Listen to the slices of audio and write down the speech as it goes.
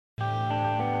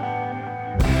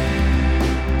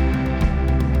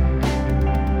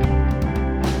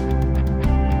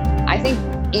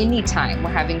anytime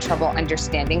we're having trouble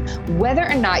understanding, whether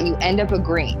or not you end up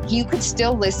agreeing, you could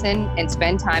still listen and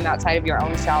spend time outside of your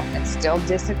own self and still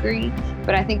disagree.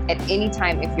 But I think at any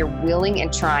time, if you're willing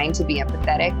and trying to be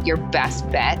empathetic, your best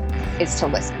bet is to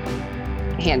listen,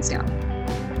 hands down.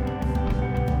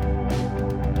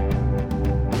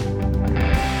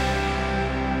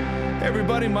 Hey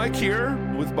everybody, Mike here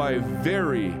with my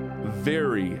very,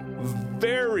 very,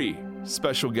 very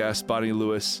special guest, Bonnie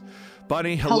Lewis.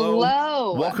 Bonnie, hello.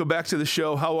 Hello. Welcome back to the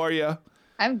show. How are you?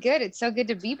 I'm good. It's so good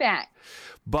to be back.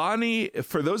 Bonnie,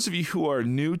 for those of you who are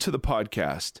new to the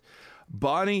podcast,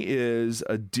 Bonnie is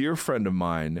a dear friend of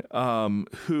mine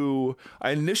who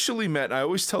I initially met. And I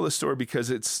always tell this story because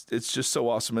it's just so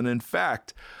awesome. And in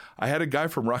fact, I had a guy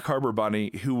from Rock Harbor,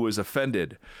 Bonnie, who was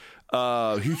offended.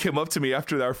 He came up to me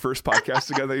after our first podcast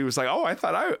together. He was like, "Oh, I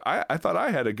thought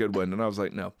I had a good one," and I was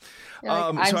like, "No."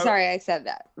 I'm sorry I said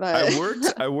that. But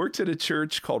I worked at a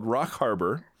church called Rock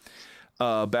Harbor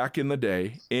back in the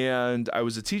day, and I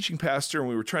was a teaching pastor, and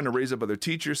we were trying to raise up other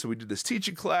teachers. So we did this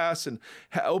teaching class and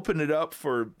opened it up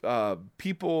for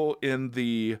people in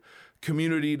the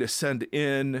community to send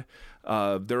in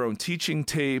their own teaching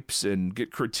tapes and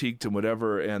get critiqued and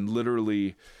whatever, and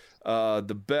literally.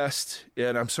 The best,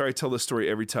 and I'm sorry I tell this story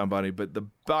every time, Bonnie, but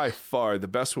by far the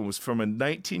best one was from a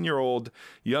 19-year-old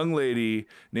young lady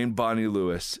named Bonnie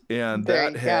Lewis. And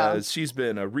she's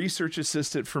been a research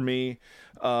assistant for me.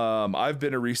 I've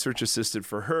been a research assistant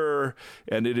for her,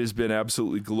 and it has been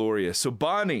absolutely glorious. So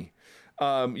Bonnie,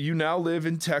 you now live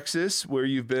in Texas, where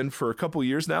you've been for a couple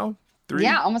years now? 3?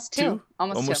 Yeah, almost two.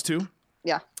 Almost two.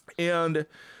 Yeah. And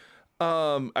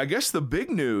I guess the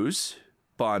big news,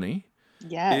 Bonnie,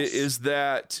 is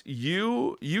that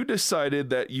you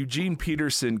decided that Eugene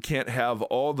Peterson can't have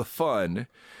all the fun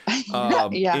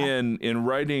in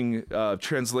writing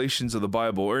translations of the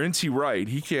Bible, or N.T. Wright,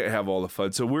 he can't have all the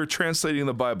fun. So we're translating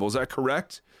the Bible. Is that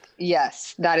correct?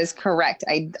 Yes, that is correct.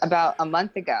 About a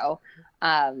month ago,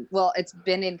 it's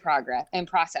been in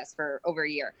process for over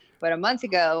a year, but a month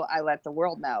ago I let the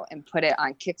world know and put it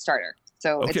on Kickstarter.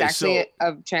 So it's actually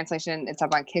a translation. It's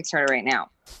up on Kickstarter right now.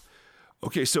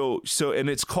 Okay, so and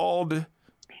it's called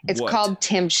what? Called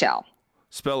Timshel.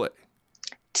 Spell it.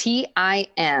 Timshel.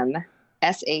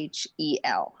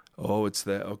 Oh, it's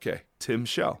that. Okay,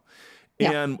 Timshel.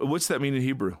 Yeah. And what's that mean in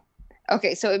Hebrew?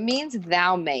 Okay, so it means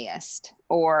thou mayest,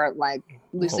 or like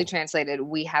loosely translated,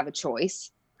 we have a choice.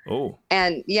 Oh.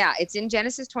 And yeah, it's in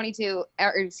Genesis 22,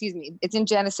 it's in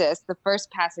Genesis. The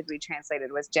first passage we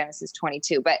translated was Genesis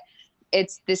 22, but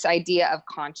it's this idea of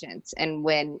conscience, and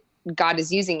when God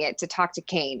is using it to talk to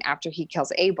Cain after he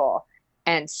kills Abel,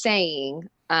 and saying,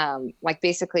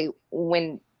 basically,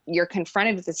 when you're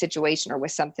confronted with a situation or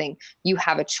with something, you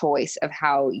have a choice of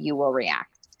how you will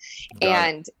react.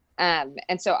 And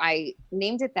so I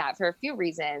named it that for a few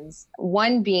reasons.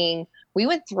 One being, we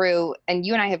went through, and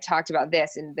you and I have talked about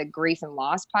this in the Grief and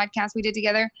Loss podcast we did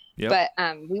together. Yep. But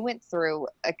we went through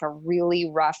like a really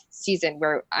rough season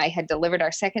where I had delivered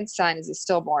our second son as a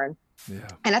stillborn. Yeah.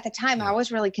 And at the time, I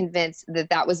was really convinced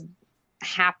that was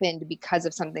happened because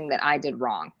of something that I did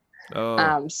wrong.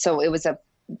 Oh. So it was a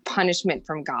punishment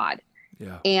from God.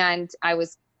 Yeah. And I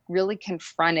was really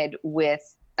confronted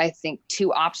with, I think,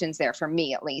 two options there for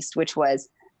me, at least, which was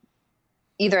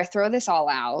either throw this all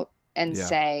out and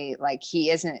say, like, he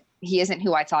isn't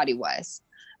who I thought he was,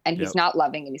 and he's not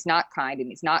loving, and he's not kind, and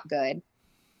he's not good,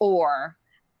 or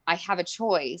I have a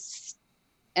choice.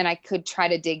 And I could try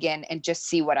to dig in and just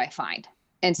see what I find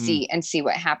and see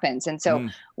what happens. And so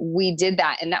we did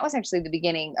that. And that was actually the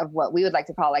beginning of what we would like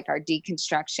to call like our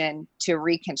deconstruction to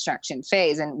reconstruction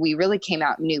phase. And we really came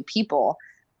out new people.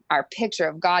 Our picture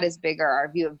of God is bigger.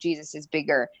 Our view of Jesus is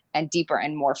bigger and deeper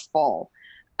and more full.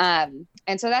 And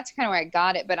so that's kind of where I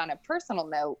got it. But on a personal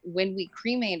note, when we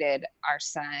cremated our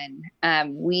son,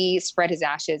 we spread his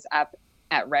ashes up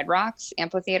at Red Rocks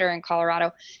Amphitheater in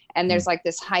Colorado. And there's like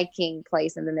this hiking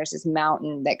place, and then there's this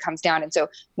mountain that comes down. And so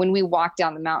when we walked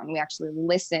down the mountain, we actually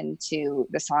listened to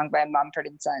the song by Mumford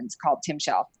and Sons called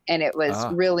Timshel. And it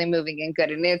was really moving and good.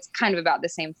 And it's kind of about the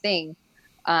same thing,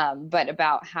 but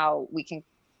about how we can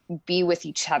be with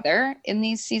each other in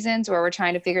these seasons where we're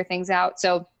trying to figure things out.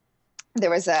 So there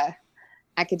was a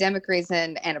academic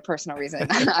reason and a personal reason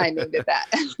I named it that.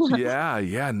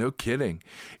 Yeah, no kidding.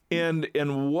 And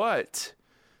what,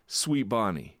 sweet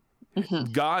Bonnie,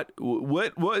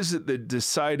 what was it that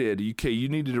decided, okay, you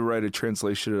needed to write a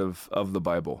translation of the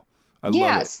Bible? I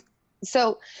love it.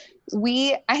 So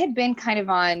I had been kind of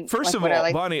on. First of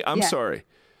all, Bonnie, I'm sorry.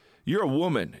 You're a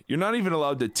woman. You're not even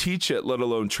allowed to teach it, let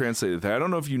alone translate it. I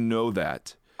don't know if you know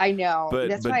that. I know.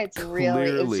 That's why it's just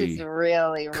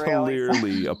really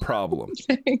clearly a problem.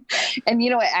 And you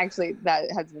know what? Actually,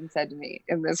 that has been said to me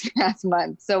in this past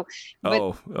month. So,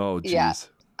 geez. Yeah,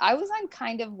 I was on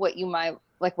kind of what you might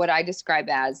like, what I describe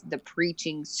as the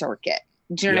preaching circuit.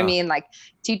 Do you know what I mean? Like,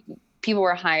 people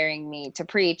were hiring me to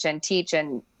preach and teach,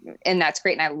 and that's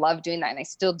great. And I love doing that, and I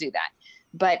still do that.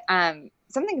 But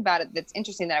something about it that's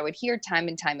interesting that I would hear time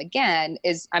and time again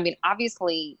is, I mean,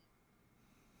 obviously,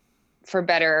 for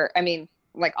better, I mean,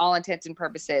 like all intents and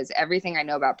purposes, everything I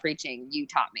know about preaching, you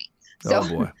taught me.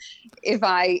 So if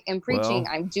I am preaching,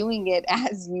 I'm doing it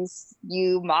as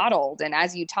you modeled and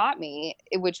as you taught me,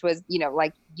 which was, you know,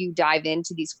 like you dive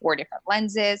into these 4 different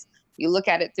lenses, you look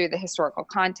at it through the historical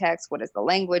context. What does the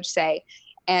language say?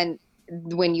 And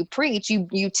when you preach,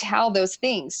 you tell those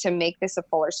things to make this a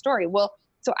fuller story. Well,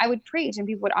 so I would preach and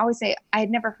people would always say, I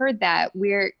had never heard that.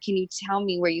 Where can you tell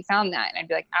me where you found that? And I'd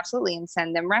be like, absolutely. And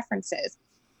send them references.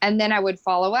 And then I would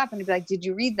follow up and I'd be like, did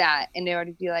you read that? And they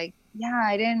would be like, yeah,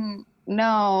 I didn't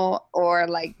know. Or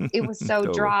like, it was so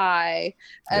Totally. dry.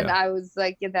 And I was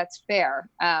like, yeah, that's fair.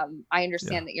 I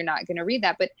understand that you're not going to read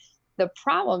that. But the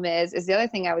problem is the other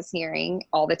thing I was hearing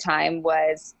all the time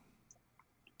was,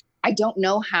 I don't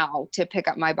know how to pick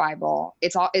up my Bible.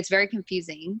 It's very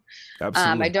confusing.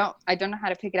 Absolutely. I don't know how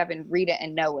to pick it up and read it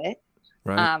and know it.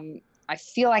 Right. I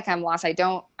feel like I'm lost. I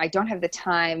don't have the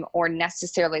time or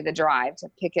necessarily the drive to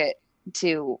pick it,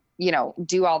 to, you know,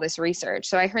 do all this research.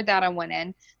 So I heard that on one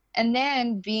end. And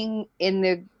then being in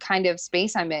the kind of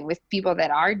space I'm in with people that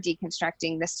are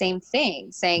deconstructing the same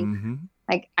thing, saying,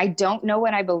 like, I don't know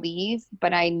what I believe,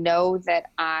 but I know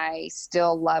that I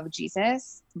still love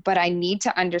Jesus, but I need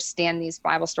to understand these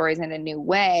Bible stories in a new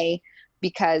way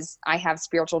because I have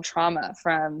spiritual trauma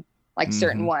from like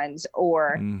certain ones,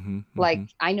 or like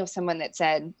I know someone that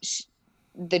said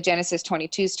the Genesis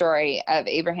 22 story of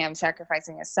Abraham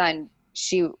sacrificing his son,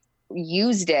 she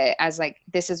used it as like,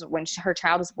 this is when her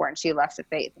child was born, she left the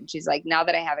faith. And she's like, now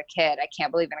that I have a kid, I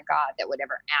can't believe in a God that would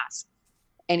ever ask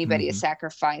anybody to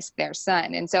sacrifice their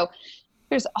son. And so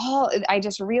I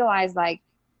just realized like,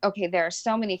 okay, there are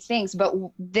so many things, but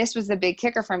this was the big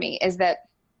kicker for me, is that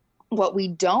what we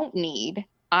don't need,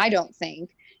 I don't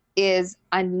think, is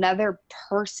another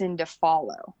person to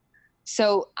follow.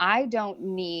 So I don't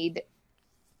need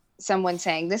someone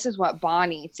saying, this is what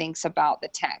Bonnie thinks about the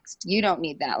text. You don't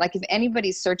need that. Like, if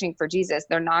anybody's searching for Jesus,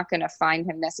 they're not going to find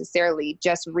him necessarily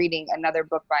just reading another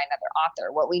book by another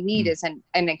author. What we need is an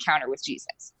encounter with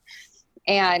Jesus.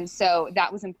 And so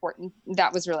that was important.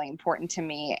 That was really important to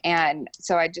me. And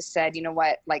so I just said, you know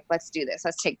what, like, let's do this.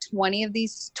 Let's take 20 of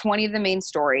the main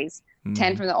stories,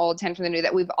 10 from the old, 10 from the new,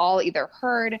 that we've all either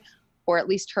heard or at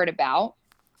least heard about.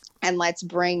 And let's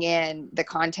bring in the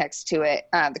context to it,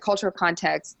 the cultural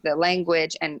context, the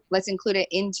language, and let's include it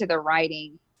into the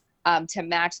writing to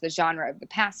match the genre of the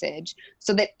passage,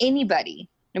 so that anybody,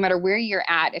 no matter where you're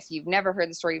at, if you've never heard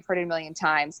the story, you've heard it a million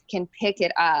times, can pick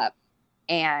it up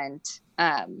and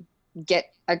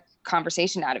get a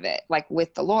conversation out of it, like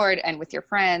with the Lord and with your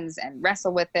friends, and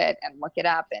wrestle with it and look it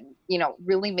up, and, you know,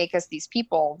 really make us these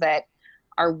people that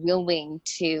are willing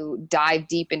to dive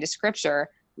deep into scripture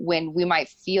when we might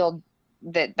feel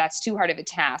that that's too hard of a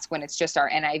task, when it's just our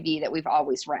NIV that we've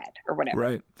always read or whatever.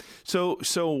 Right. So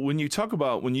when you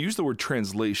use the word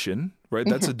translation, right,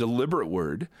 that's a deliberate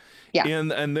word. Yeah.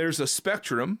 And there's a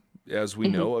spectrum, as we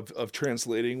know, of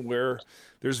translating, where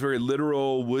there's very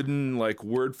literal, wooden, like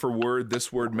word for word,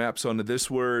 this word maps onto this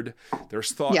word.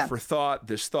 There's thought for thought.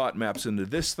 This thought maps into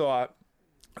this thought.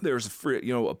 There's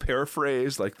a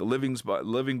paraphrase, like the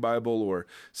Living Bible, or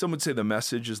some would say the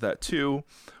Message is that too.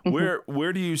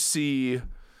 Where do you see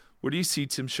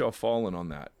Tim Shell falling on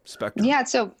that spectrum? Yeah,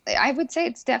 so I would say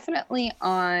it's definitely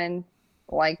on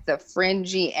like the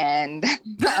fringy end,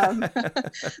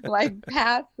 like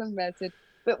past the Message.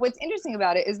 But what's interesting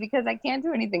about it is, because I can't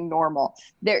do anything normal,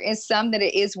 there is some that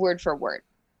it is word for word.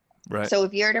 Right. So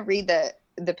if you're to read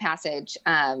the passage,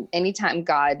 anytime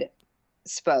God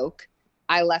spoke,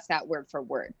 I left that word for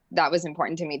word. That was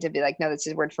important to me, to be like, no, this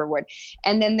is word for word.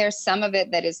 And then there's some of it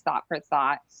that is thought for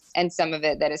thought, and some of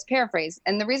it that is paraphrased.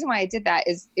 And the reason why I did that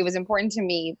is it was important to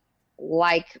me,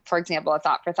 like, for example, a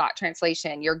thought for thought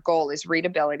translation, your goal is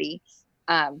readability,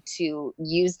 to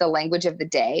use the language of the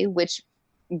day, which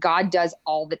God does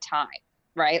all the time,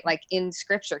 right? Like in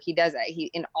scripture, he does it.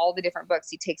 In all the different books,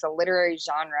 he takes a literary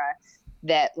genre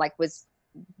that like was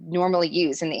normally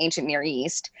used in the ancient Near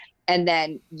East, and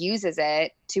then uses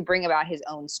it to bring about his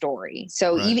own story.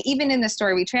 So even in the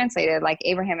story we translated, like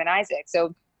Abraham and Isaac.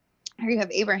 So here you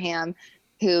have Abraham,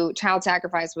 who child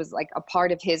sacrifice was like a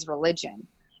part of his religion.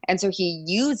 And so he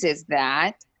uses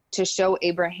that to show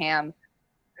Abraham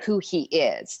who he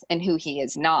is and who he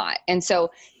is not. And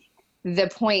so the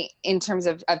point in terms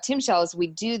of Tim Shell is we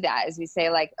do that is we say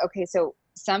like, okay, so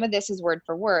some of this is word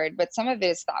for word, but some of it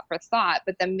is thought for thought,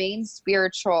 but the main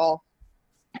spiritual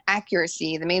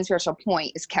accuracy, the main spiritual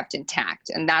point is kept intact.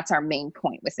 And that's our main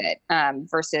point with it.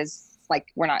 Versus like,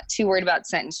 we're not too worried about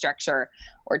sentence structure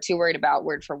or too worried about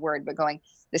word for word, but going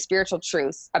the spiritual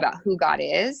truth about who God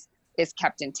is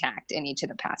kept intact in each of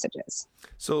the passages.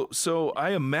 So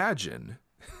I imagine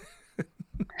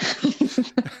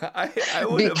I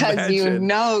would because imagine, you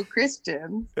know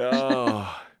Christians.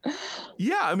 Oh,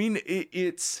 yeah. I mean,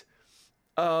 it's,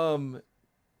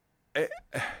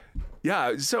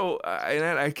 yeah. So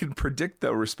and I can predict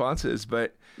the responses,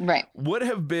 but right. What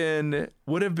have been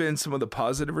some of the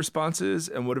positive responses,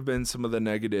 and what have been some of the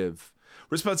negative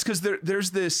responses? Because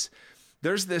there's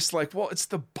this like, well, it's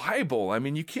the Bible. I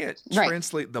mean, you can't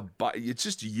translate the Bible. It's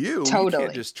just you. Totally. You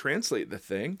can't just translate the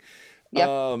thing. Yep.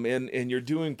 And you're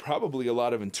doing probably a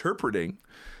lot of interpreting,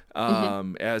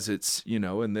 as it's,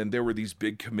 and then there were these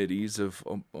big committees of,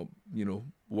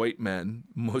 white men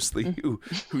mostly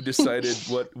who decided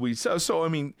what we saw. So, I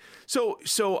mean, so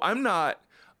I'm not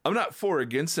for or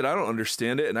against it. I don't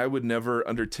understand it, and I would never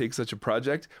undertake such a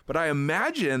project, but I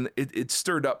imagine it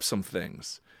stirred up some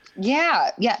things.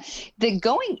 Yeah. Yeah. The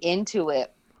going into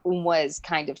it was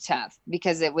kind of tough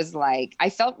because it was like, I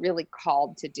felt really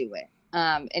called to do it.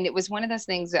 And it was one of those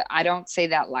things that I don't say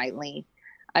that lightly.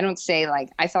 I don't say like,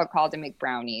 I felt called to make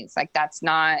brownies. Like that's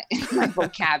not in my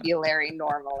vocabulary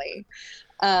normally.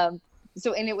 And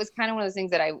it was kind of one of those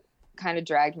things that I kind of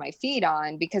dragged my feet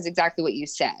on because exactly what you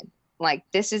said, like,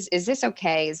 is this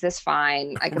okay? Is this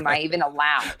fine? Like, am I even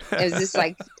allowed? Is this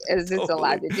Totally.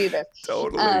 allowed to do this?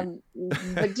 Totally.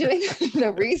 But doing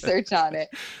the research on it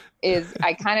is,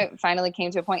 I kind of finally came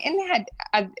to a point and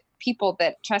had people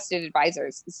that trusted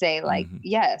advisors say like,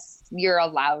 yes, you're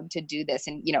allowed to do this.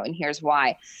 And, and here's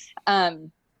why.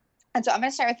 And so I'm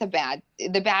going to start with the bad.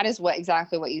 The bad is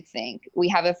exactly what you think. We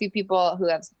have a few people who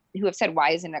have said, why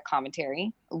isn't a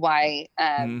commentary? Why?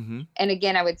 And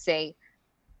again, I would say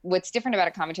what's different about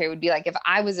a commentary would be like, if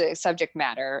I was a subject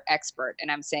matter expert and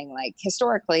I'm saying like,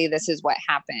 historically, this is what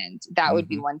happened, that would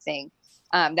be one thing.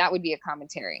 That would be a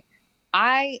commentary.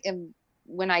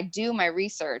 When I do my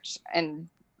research, and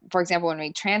for example, when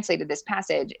we translated this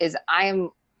passage, is I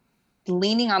am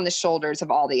leaning on the shoulders of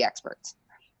all the experts.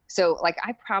 So like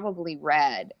I probably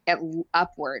read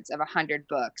upwards of 100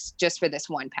 books just for this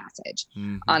one passage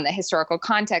on the historical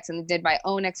context, and did my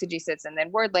own exegesis and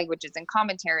then word languages and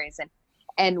commentaries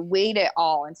and weighed it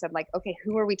all and said like, okay,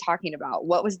 who are we talking about?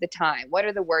 What was the time? What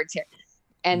are the words here?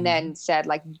 And then said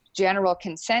like general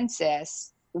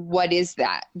consensus. What is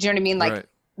that? Do you know what I mean? Like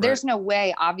there's no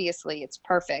way, obviously it's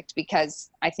perfect, because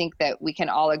I think that we can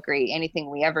all agree anything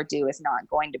we ever do is not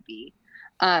going to be.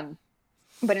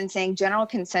 But in saying general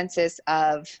consensus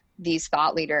of these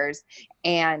thought leaders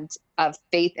and of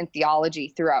faith and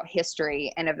theology throughout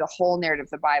history and of the whole narrative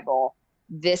of the Bible,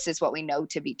 this is what we know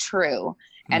to be true.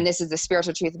 And this is the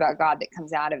spiritual truth about God that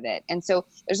comes out of it. And so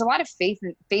there's a lot of faith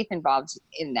involved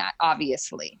in that,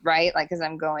 obviously, right? Like, as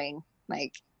I'm going,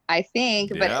 like, I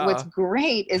think, but what's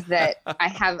great is that I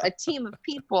have a team of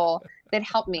people that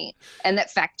help me and that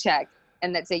fact check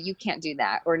and that say, you can't do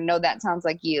that, or no, that sounds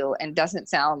like you and doesn't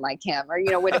sound like him, or,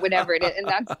 whatever it is. And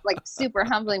that's like super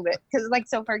humbling, but because like,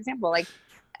 so for example, like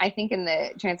I think in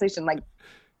the translation, like,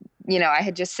 I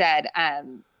had just said,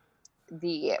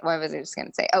 what was I just going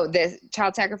to say? Oh, the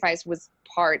child sacrifice was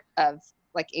part of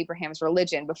like Abraham's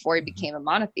religion before he became a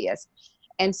monotheist.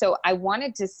 And so I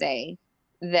wanted to say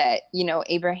that,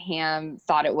 Abraham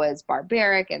thought it was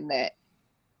barbaric and that,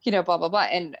 blah, blah, blah.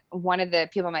 And one of the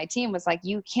people on my team was like,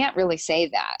 you can't really say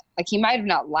that. Like, he might have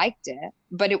not liked it,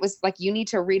 but it was like, you need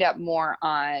to read up more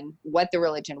on what the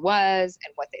religion was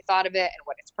and what they thought of it and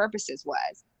what its purposes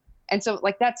was. And so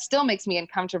like, that still makes me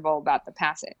uncomfortable about the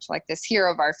passage, like this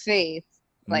hero of our faith,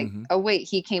 like, oh wait,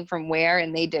 he came from where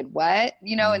and they did what,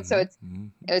 and so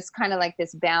it's kind of like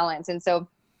this balance. And so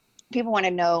people want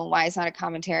to know why it's not a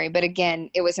commentary, but again,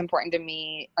 it was important to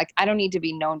me. Like, I don't need to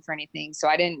be known for anything. So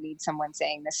I didn't need someone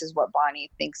saying, this is what Bonnie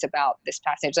thinks about this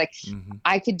passage. Like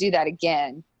I could do that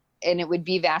again and it would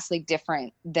be vastly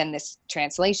different than this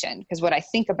translation, because what I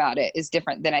think about it is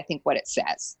different than I think what it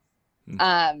says.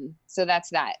 So that's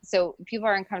that. So people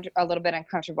are a little bit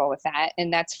uncomfortable with that,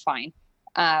 and that's fine.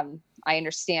 I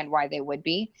understand why they would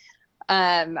be.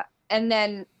 And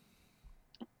then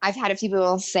I've had a few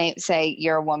people say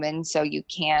you're a woman, so you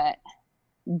can't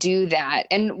do that.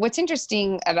 And what's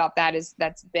interesting about that is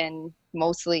that's been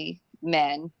mostly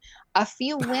men. A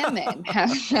few women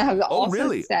have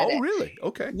also said it. Oh, really?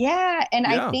 Okay. Yeah. And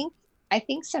I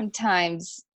think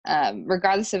sometimes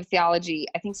regardless of theology,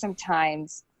 I think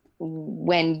sometimes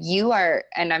when you are,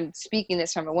 and I'm speaking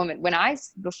this from a woman,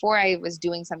 before I was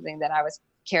doing something that I was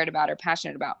cared about or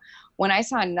passionate about, when I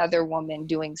saw another woman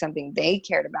doing something they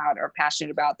cared about or passionate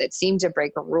about that seemed to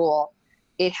break a rule,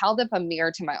 it held up a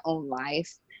mirror to my own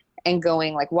life and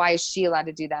going like, why is she allowed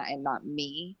to do that and not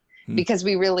me? Because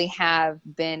we really have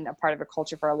been a part of a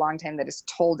culture for a long time that has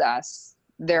told us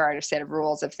there are a set of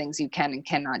rules of things you can and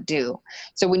cannot do.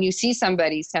 So when you see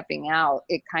somebody stepping out,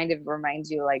 it kind of reminds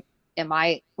you like,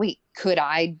 could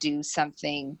I do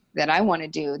something that I want to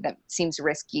do that seems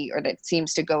risky or that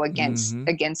seems to go against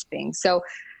things? So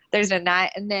there's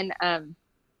that. And then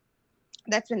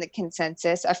that's been the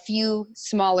consensus. A few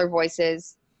smaller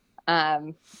voices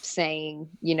saying,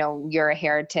 you know, you're a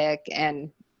heretic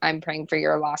and I'm praying for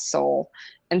your lost soul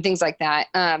and things like that.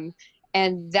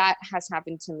 And that has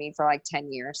happened to me for like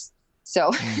 10 years.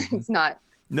 So it's not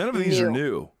None of these are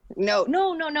new. No.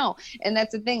 And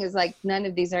that's the thing is like, none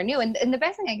of these are new. And the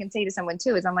best thing I can say to someone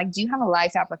too, is I'm like, do you have a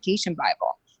life application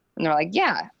Bible? And they're like,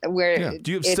 yeah. Do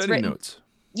you have study notes?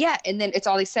 Yeah. And then it's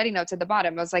all these study notes at the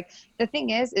bottom. I was like, the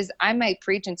thing is I might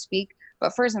preach and speak,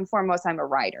 but first and foremost, I'm a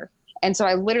writer. And so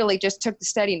I literally just took the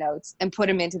study notes and put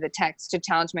them into the text to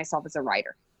challenge myself as a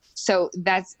writer. So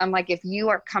I'm like, if you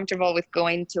are comfortable with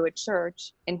going to a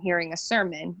church and hearing a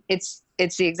sermon, it's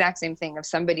the exact same thing of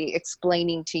somebody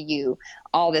explaining to you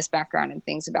all this background and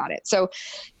things about it. So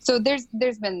there's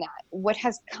been that. What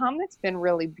has come that's been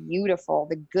really beautiful,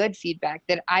 the good feedback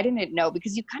that I didn't know,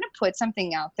 because you kind of put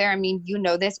something out there. I mean, you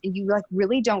know this, and you like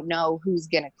really don't know who's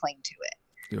going to cling to it.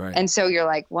 Right. And so you're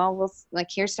like, well, we'll like,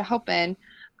 here's to hoping.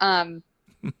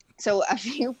 So a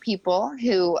few people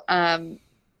who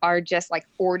are just like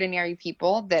ordinary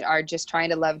people that are just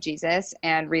trying to love Jesus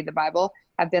and read the Bible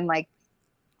have been like,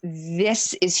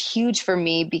 this is huge for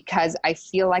me because I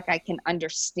feel like I can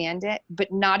understand it,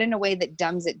 but not in a way that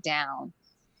dumbs it down,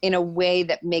 in a way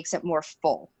that makes it more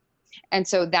full. And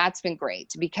so that's been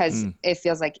great because it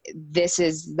feels like this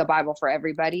is the Bible for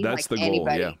everybody. That's like the goal,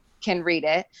 anybody can read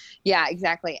it. Yeah,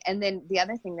 exactly. And then the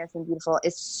other thing that's been beautiful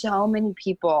is so many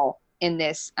people in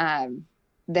this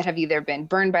that have either been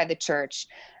burned by the church,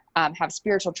 have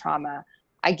spiritual trauma.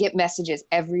 I get messages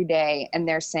every day and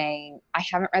they're saying, I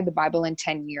haven't read the Bible in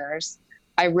 10 years.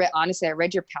 Honestly, I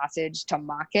read your passage to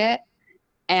mock it.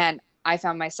 And I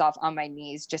found myself on my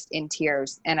knees just in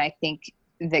tears. And I think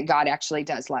that God actually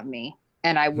does love me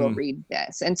and I will read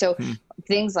this. And so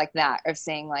things like that of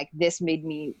saying like, this made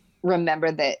me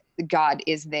remember that God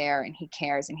is there and he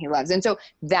cares and he loves. And so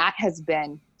that has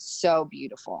been so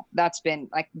beautiful. That's been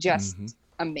like just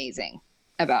amazing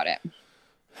about it.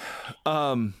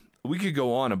 We could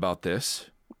go on about this.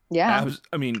 Yeah.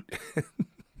 I mean,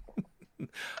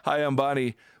 hi, I'm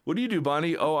Bonnie. What do you do,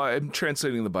 Bonnie? Oh, I'm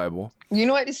translating the Bible. You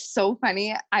know what is so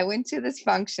funny? I went to this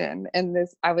function and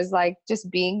I was like just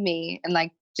being me and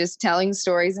like just telling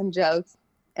stories and jokes.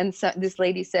 And so this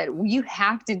lady said, well, you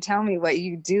have to tell me what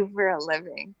you do for a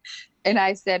living. And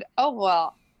I said, oh,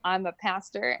 well, I'm a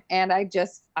pastor and I'm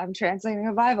translating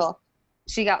a Bible.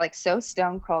 She got like so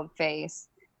stone cold face.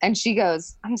 And she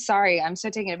goes, I'm sorry, I'm so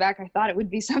taken aback. I thought it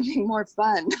would be something more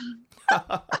fun.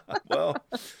 Well,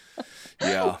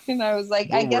 yeah. And I was like,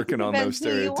 We're I guess working on those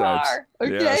stereotypes.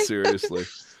 Okay? Yeah, seriously.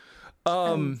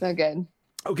 So good.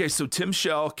 Okay, so Tim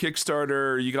Shell,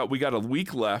 Kickstarter, we got a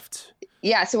week left.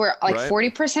 Yeah, so we're like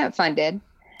 40% funded.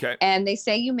 Okay. And they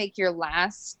say you make your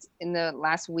last in the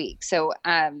last week. So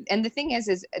and the thing is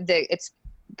it's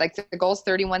like the goal is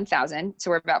 31,000.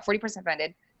 So we're about 40%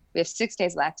 funded. We have 6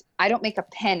 days left. I don't make a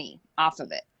penny off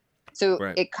of it. So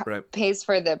it pays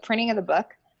for the printing of the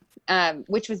book,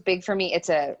 which was big for me. It's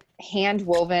a hand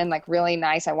woven, like really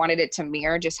nice. I wanted it to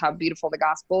mirror just how beautiful the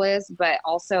gospel is. But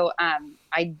also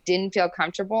I didn't feel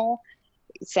comfortable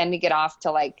sending it off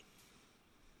to like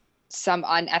some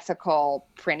unethical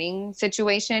printing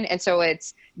situation. And so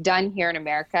it's done here in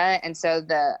America. And so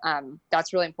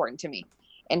that's really important to me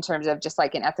in terms of just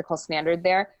like an ethical standard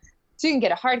there. So you can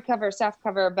get a hardcover,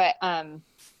 softcover, but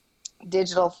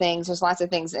digital things, there's lots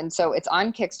of things. And so it's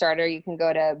on Kickstarter. You can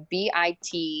go to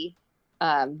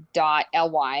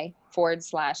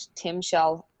bit.ly/Tim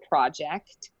Shell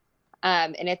Project.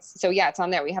 And it's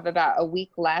on there. We have about a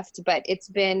week left, but it's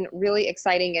been really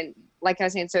exciting. And like I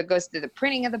was saying, so it goes through the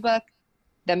printing of the book,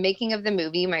 the making of the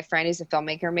movie. My friend who's a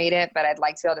filmmaker made it, but I'd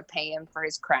like to be able to pay him for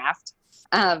his craft.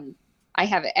 I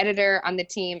have an editor on the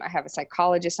team. I have a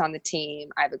psychologist on the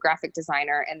team. I have a graphic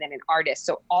designer and then an artist.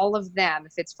 So all of them,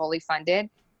 if it's fully funded,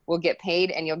 will get paid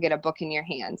and you'll get a book in your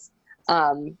hands.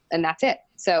 And that's it.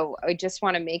 So I just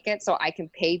want to make it so I can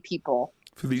pay people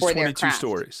for these 22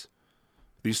 stories.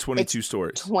 These 22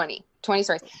 stories. 20. 20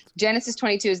 stories. Genesis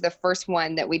 22 is the first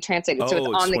one that we translated. So it's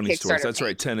on the 20 Kickstarter stories. That's page.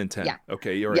 right. 10 and 10. Yeah.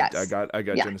 Okay. You're right. Yes. I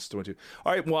got Genesis 22.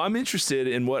 All right. Well, I'm interested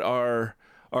in what our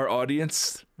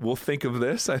audience will think of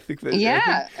this. I think that,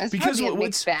 it's because probably a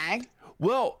mixed bag.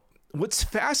 Well, what's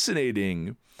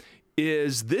fascinating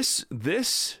is this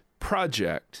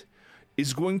project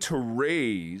is going to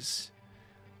raise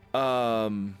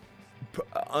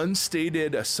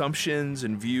unstated assumptions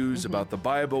and views about the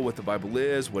Bible, what the Bible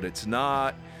is, what it's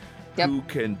not, who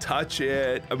can touch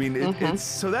it. I mean, it's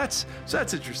so that's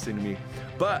interesting to me.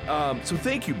 But so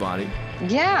thank you, Bonnie.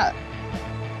 Yeah.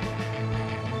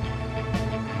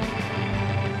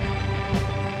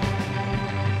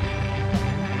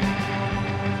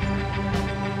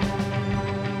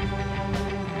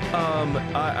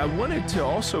 I wanted to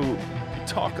also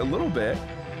talk a little bit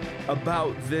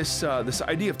about this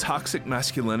idea of toxic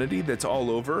masculinity that's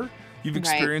all over. You've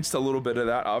experienced a little bit of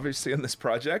that, obviously, in this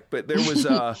project. But there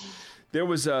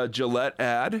was a Gillette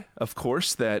ad, of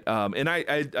course, that and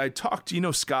I talked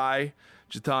to Sky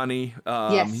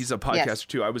Jethani. He's a podcaster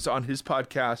too. I was on his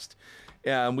podcast,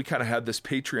 and we kind of had this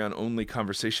Patreon only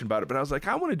conversation about it. But I was like,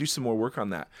 I want to do some more work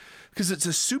on that, because it's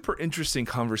a super interesting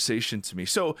conversation to me.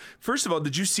 So, first of all,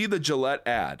 did you see the Gillette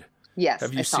ad? Yes,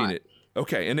 have you seen it?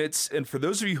 Okay, and for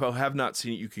those of you who have not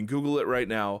seen it, you can Google it right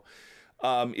now.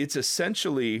 It's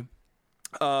essentially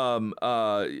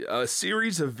a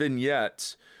series of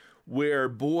vignettes where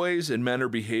boys and men are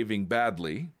behaving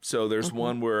badly. So there's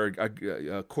one where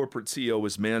a corporate CEO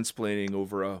was mansplaining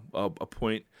over a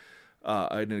point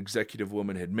an executive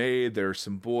woman had made. There are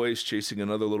some boys chasing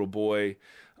another little boy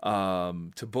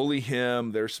to bully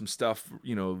him. There's some stuff,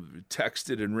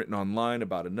 texted and written online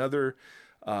about another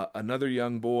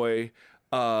young boy.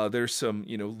 There's some,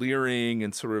 leering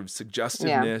and sort of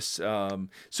suggestiveness. Yeah.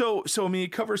 So I mean,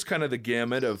 it covers kind of the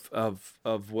gamut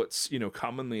of what's,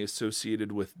 commonly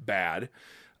associated with bad.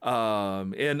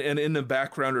 And in the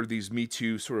background are these Me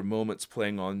Too sort of moments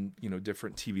playing on,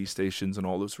 different TV stations and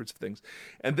all those sorts of things.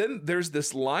 And then there's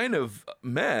this line of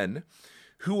men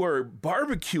who are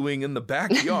barbecuing in the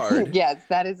backyard. Yes,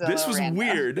 that is. This was random.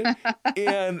 Weird,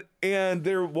 and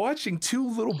they're watching two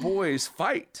little boys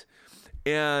fight,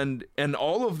 and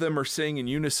all of them are saying in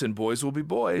unison, "Boys will be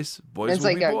boys. Boys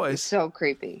will be boys." It's so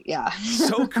creepy, yeah.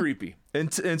 So creepy,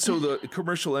 and so the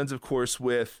commercial ends, of course,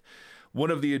 with one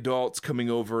of the adults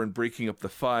coming over and breaking up the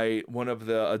fight. One of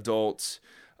the adults,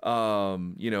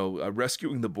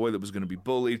 rescuing the boy that was going to be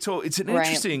bullied. So it's an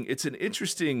interesting.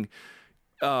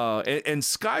 And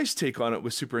Sky's take on it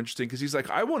was super interesting, because he's like,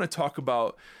 I want to talk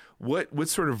about what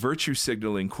sort of virtue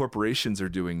signaling corporations are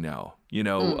doing now,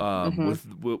 with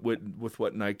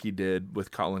what Nike did with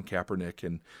Colin Kaepernick,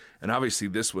 and obviously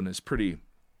this one is pretty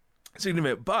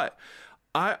significant. But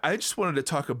I just wanted to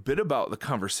talk a bit about the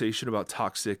conversation about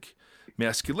toxic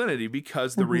masculinity,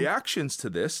 because the reactions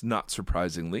to this, not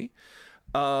surprisingly,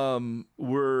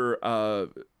 were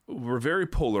very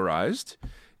polarized.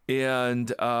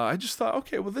 And I just thought,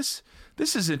 okay, well, this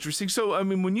is interesting. So, I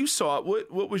mean, when you saw it,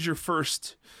 what was your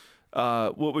first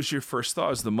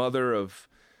thought? As the mother of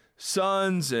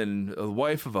sons and a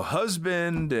wife of a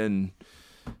husband, and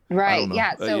right,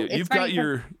 yeah. So you've got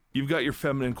your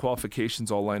feminine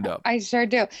qualifications all lined up. I sure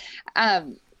do.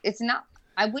 It's not.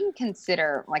 I wouldn't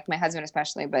consider, like my husband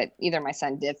especially, but either my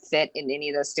son did fit in any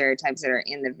of those stereotypes that are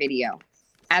in the video.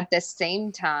 At the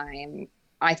same time,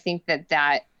 I think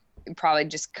that probably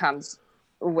just comes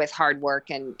with hard work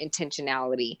and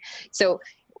intentionality. So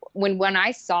when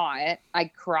I saw it, I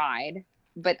cried,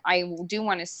 but I do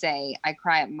want to say I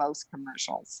cry at most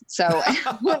commercials. So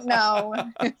I don't know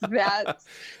if that's,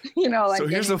 like. So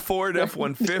here's a Ford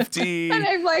F-150. And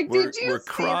I'm like, we're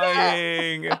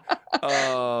crying,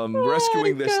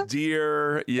 rescuing this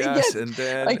deer. Yes. And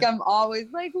then. Like, I'm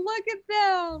always like, look at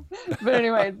them. But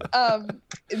anyways,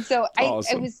 so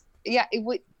awesome. It was, yeah, it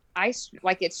would.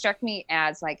 It struck me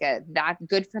as that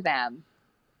good for them.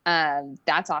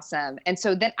 That's awesome. And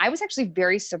so then I was actually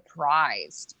very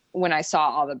surprised when I saw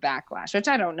all the backlash, which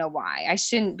I don't know why. I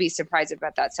shouldn't be surprised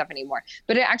about that stuff anymore,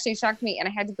 but it actually shocked me, and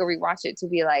I had to go rewatch it to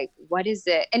be like, what is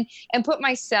it? And put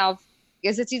myself,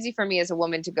 because it's easy for me as a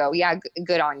woman to go, yeah,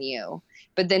 good on you.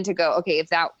 But then to go, okay, if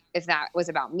that was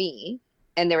about me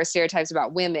and there were stereotypes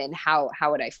about women, how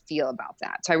would I feel about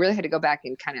that? So I really had to go back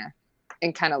and kind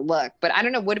of look. But I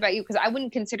don't know, what about you? Because I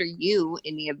wouldn't consider you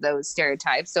any of those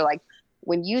stereotypes. So like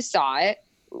when you saw it,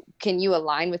 can you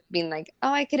align with being like,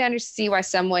 oh, I could see why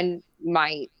someone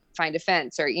might find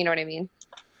offense, or you know what I mean?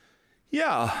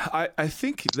 Yeah, I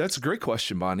think that's a great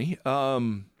question, Bonnie.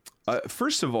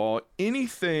 First of all,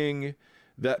 anything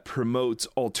that promotes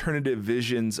alternative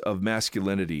visions of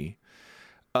masculinity,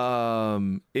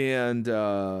 And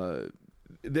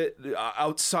that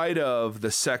outside of the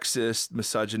sexist,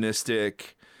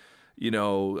 misogynistic,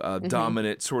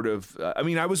 dominant sort of. I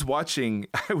mean, I was watching,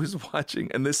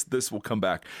 and this will come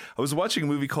back. I was watching a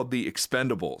movie called The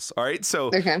Expendables. All right,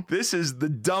 so this is the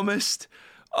dumbest.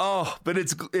 Oh, but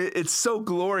it's so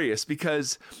glorious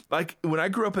because, like, when I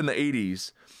grew up in the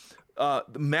 80s,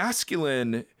 the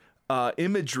masculine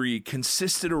imagery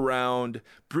consisted around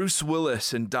Bruce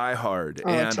Willis in Die Hard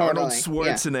and Arnold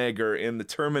Schwarzenegger in The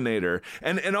Terminator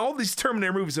and all these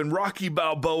Terminator movies and Rocky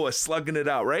Balboa slugging it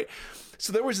out, right?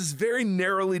 So there was this very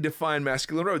narrowly defined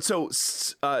masculine road. So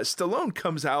Stallone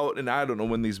comes out, and I don't know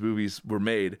when these movies were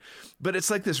made, but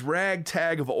it's like this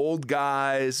ragtag of old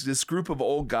guys, this group of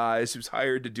old guys who's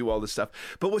hired to do all this stuff.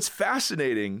 But what's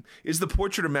fascinating is the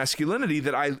portrait of masculinity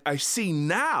that I see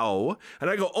now,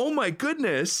 and I go, oh my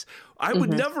goodness, I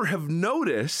would never have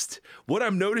noticed what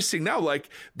I'm noticing now. Like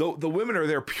the women are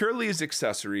there purely as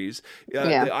accessories.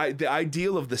 The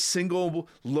ideal of the single,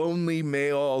 lonely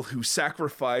male who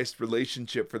sacrificed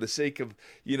relationship for the sake of,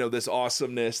 this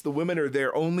awesomeness. The women are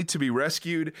there only to be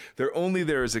rescued. They're only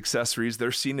there as accessories.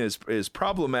 They're seen as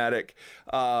problematic.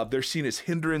 They're seen as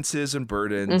hindrances and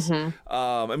burdens.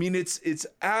 I mean, it's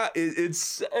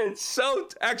so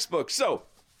textbook. So.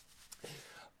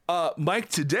 Mike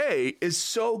today is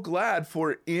so glad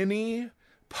for any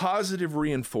positive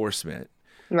reinforcement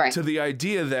to the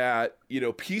idea that,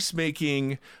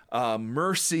 peacemaking,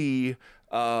 mercy,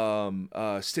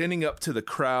 standing up to the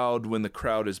crowd when the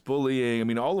crowd is bullying. I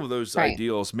mean, all of those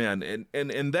ideals, man.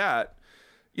 And that,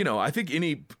 I think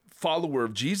any follower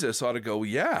of Jesus ought to go,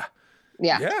 yeah.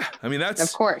 I mean, that's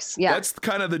of course. Yeah. That's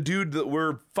kind of the dude that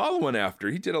we're following after.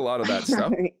 He did a lot of that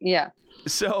stuff.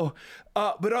 So,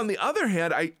 but on the other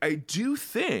hand, I do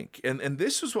think, and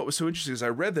this was what was so interesting, is I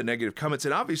read the negative comments,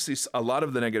 and obviously a lot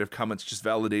of the negative comments just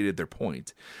validated their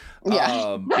point.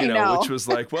 I know. Which was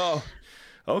like, well,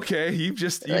 okay, you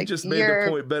just made the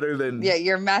point better than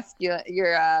your masculine,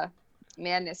 your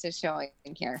madness is showing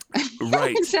here.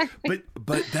 Right. Exactly.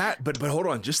 But hold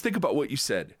on, just think about what you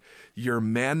said. Your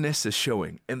madness is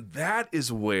showing, and that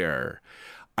is where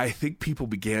I think people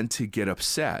began to get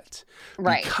upset,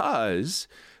 because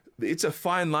it's a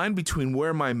fine line between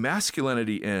where my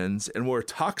masculinity ends and where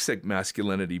toxic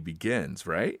masculinity begins,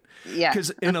 right? Yeah. Because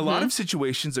in a lot of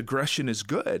situations, aggression is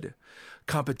good.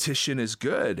 Competition is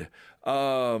good.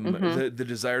 The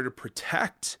desire to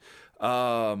protect.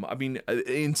 I mean,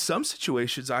 in some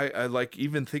situations, I like,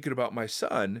 even thinking about my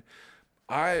son,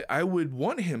 I would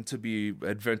want him to be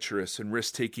adventurous and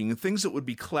risk-taking and things that would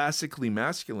be classically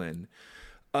masculine.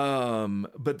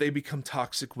 But they become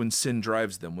toxic when sin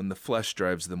drives them, when the flesh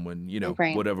drives them, when,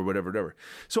 whatever.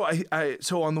 So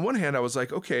so on the one hand, I was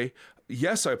like, okay,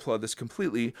 yes, I applaud this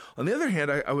completely. On the other hand,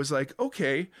 I was like,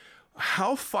 okay,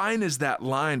 how fine is that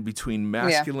line between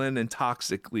masculine and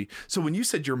toxically? So when you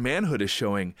said your manhood is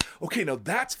showing, okay, now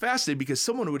that's fascinating, because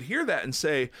someone would hear that and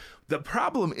say, the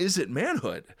problem isn't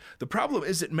manhood. The problem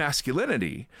isn't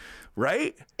masculinity,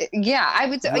 right? Yeah, I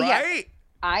would say, right? Yeah.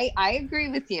 I agree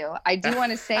with you. I do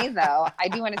want to say, though,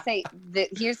 that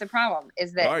here's the problem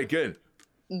is that. All right, good.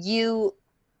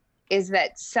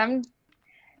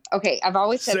 Okay, I've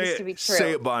always said this to be true.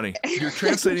 Say it, Bonnie. You're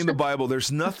translating the Bible.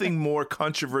 There's nothing more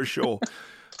controversial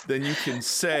than you can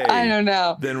say. I don't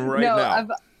know. Than now.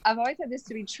 I've always said this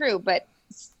to be true, but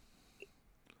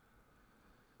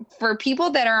for people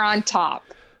that are on top,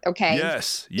 okay,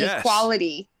 yes,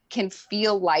 equality can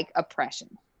feel like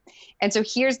oppression. And so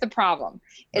here's the problem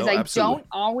is don't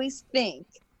always think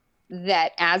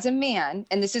that as a man,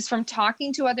 and this is from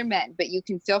talking to other men, but you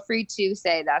can feel free to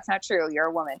say that's not true, you're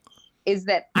a woman, is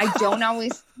that I don't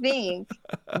always think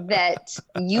that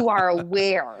you are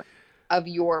aware of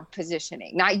your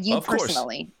positioning, not you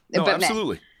personally, but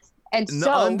absolutely. Men. And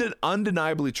so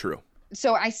undeniably true.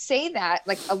 So I say that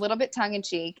like a little bit tongue in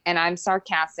cheek, and I'm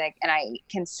sarcastic, and I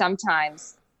can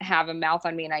sometimes have a mouth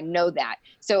on me, and I know that.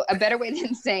 So a better way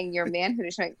than saying your manhood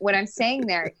is showing, what I'm saying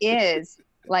there is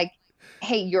like,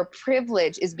 hey, your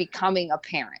privilege is becoming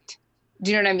apparent. Do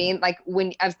you know what I mean? Like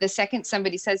the second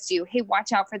somebody says to you, hey,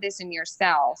 watch out for this in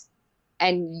yourself,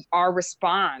 and our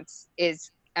response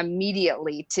is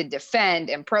immediately to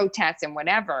defend and protest and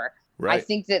whatever. Right. I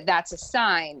think that that's a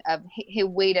sign of, hey,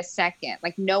 wait a second.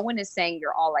 Like no one is saying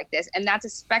you're all like this. And that's a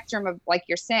spectrum of, like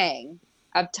you're saying,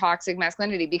 of toxic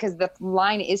masculinity, because the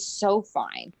line is so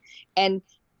fine, and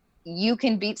you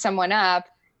can beat someone up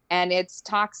and it's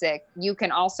toxic. You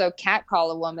can also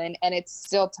catcall a woman and it's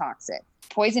still toxic.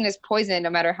 Poison is poison no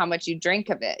matter how much you drink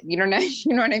of it. You know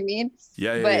what I mean?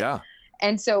 Yeah.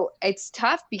 And so it's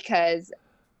tough, because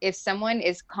if someone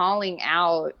is calling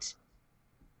out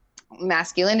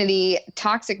masculinity,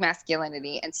 toxic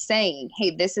masculinity, and saying,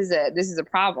 hey, this is a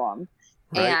problem.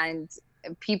 Right. And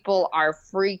people are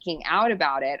freaking out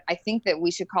about it. I think that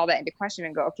we should call that into question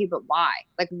and go, okay, but why?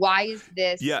 Like, why is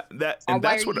this? Yeah, why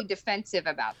are you defensive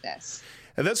about this?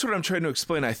 And that's what I'm trying to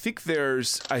explain. I think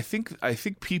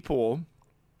people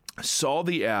saw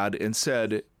the ad and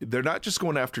said they're not just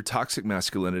going after toxic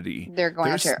masculinity. They're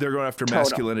going after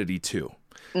masculinity too.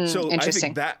 So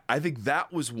I think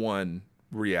that was one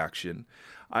reaction.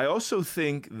 I also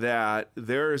think that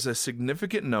there is a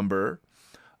significant number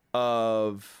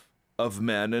of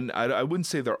men, and I wouldn't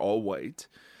say they're all white,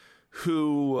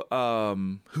 who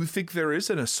think there is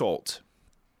an assault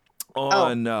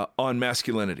on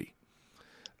masculinity.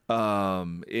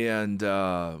 And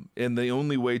the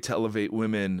only way to elevate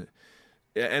women,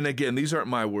 and again, these aren't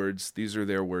my words, these are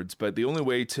their words, but the only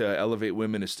way to elevate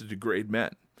women is to degrade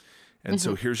men. And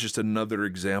so here's just another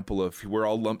example of we're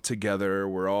all lumped together.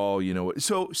 We're all,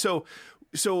 so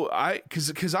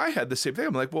because I had the same thing.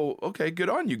 I'm like, well, okay, good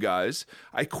on you guys.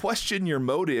 I question your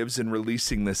motives in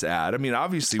releasing this ad. I mean,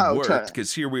 obviously worked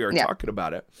because here we are talking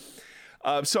about it.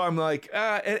 So I'm like,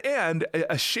 and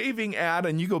a shaving ad,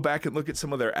 and you go back and look at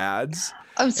some of their ads.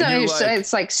 I'm sorry,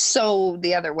 it's like so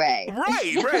the other way.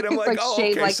 Right. I'm like, oh,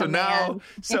 okay. Like so now,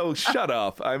 so shut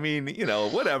up. I mean,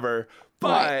 whatever.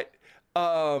 But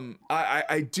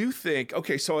I do think,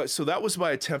 okay, so that was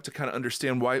my attempt to kind of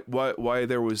understand why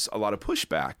there was a lot of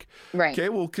pushback. Right. Okay.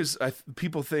 Well, because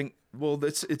people think, well,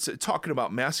 it's talking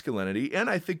about masculinity, and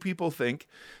I think people think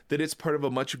that it's part of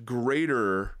a much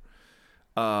greater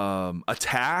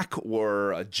attack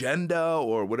or agenda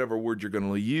or whatever word you're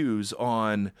going to use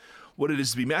on what it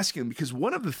is to be masculine. Because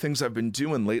one of the things I've been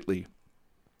doing lately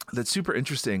that's super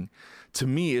interesting to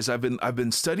me is I've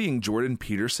been studying Jordan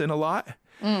Peterson a lot,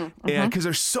 and because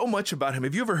there's so much about him.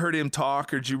 Have you ever heard him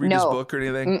talk, or did you read his book or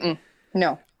anything?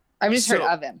 No, I've just heard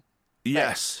of him.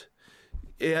 Yes.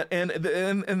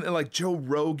 And like Joe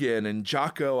Rogan and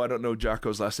Jocko, I don't know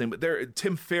Jocko's last name, but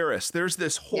Tim Ferriss. There's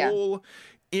this whole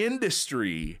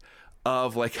industry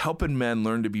of like helping men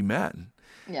learn to be men.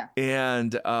 Yeah.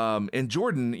 And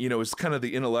Jordan, is kind of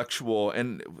the intellectual,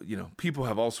 and people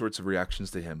have all sorts of reactions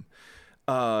to him.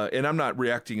 And I'm not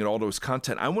reacting at all to his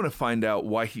content. I want to find out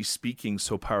why he's speaking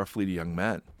so powerfully to young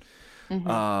men.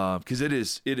 Because it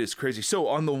is crazy. So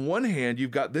on the one hand,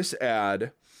 you've got this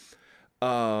ad.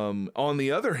 On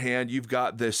the other hand, you've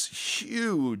got this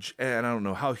huge, and I don't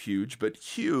know how huge, but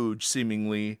huge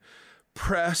seemingly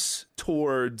press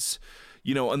towards,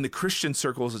 in the Christian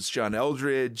circles, it's John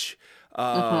Eldridge,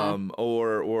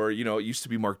 or it used to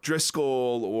be Mark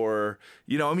Driscoll, or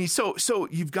so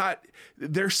you've got,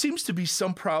 there seems to be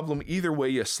some problem either way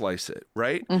you slice it,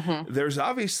 right? There's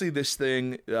obviously this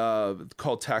thing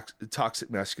called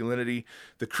toxic masculinity.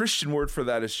 The Christian word for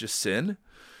that is just sin.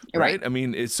 Right. I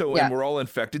mean, it's and we're all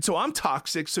infected. So I'm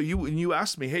toxic. So when you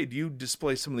asked me, hey, do you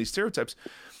display some of these stereotypes?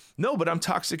 No, but I'm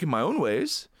toxic in my own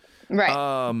ways. Right.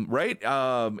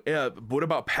 What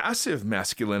about passive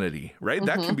masculinity? Right.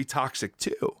 That can be toxic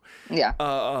too. Yeah.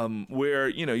 Where,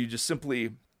 you just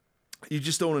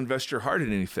don't invest your heart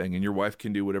in anything, and your wife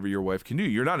can do whatever your wife can do.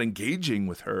 You're not engaging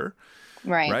with her.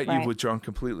 Right. You've withdrawn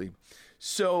completely.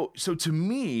 So to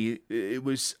me, it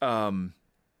was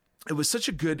such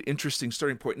a good, interesting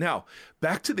starting point. Now,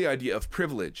 back to the idea of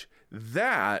privilege.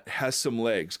 That has some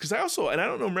legs. Because I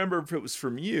don't remember if it was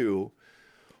from you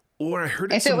or I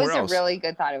heard it somewhere else. If it was a really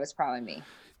good thought, it was probably me.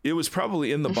 It was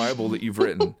probably in the Bible that you've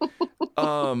written.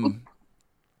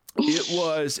 It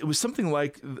was something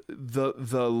like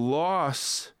the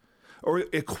loss or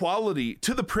equality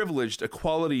to the privileged.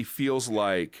 Equality feels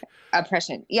like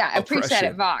oppression. Yeah, I preached that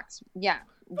at Vox. Yeah.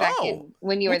 Back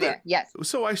when you were there. Yes.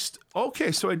 So I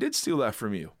did steal that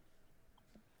from you.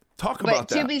 Talk about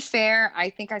that. But to be fair, I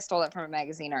think I stole it from a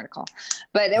magazine article.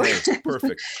 But it was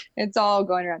perfect. It's all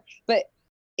going around. But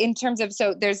in terms of,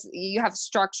 you have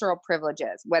structural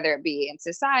privileges, whether it be in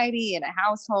society, in a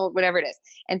household, whatever it is.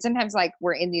 And sometimes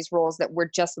we're in these roles that we're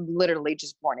just literally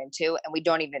just born into, and we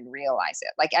don't even realize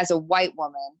it. Like as a white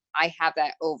woman, I have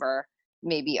that over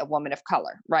maybe a woman of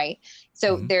color, right?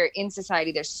 So they're in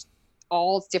society, there's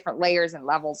all different layers and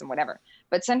levels and whatever.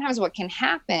 But sometimes what can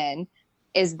happen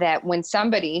is that when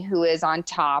somebody who is on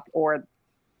top or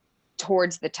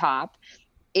towards the top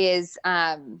is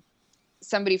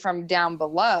somebody from down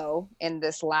below in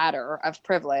this ladder of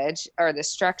privilege or the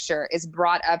structure is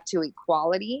brought up to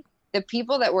equality, the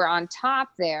people that were on top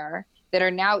there that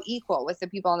are now equal with the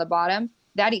people on the bottom,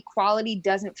 that equality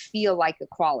doesn't feel like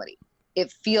equality.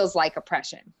 It feels like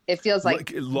oppression. It feels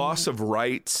like loss of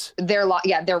rights. Their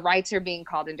rights are being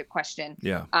called into question.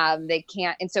 Yeah. They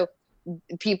can't. And so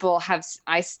people have,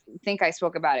 think I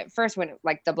spoke about it first when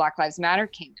like the Black Lives Matter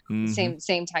came out, Mm-hmm.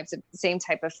 same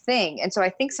type of thing. And so I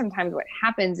think sometimes what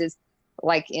happens is,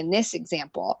 like in this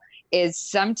example, is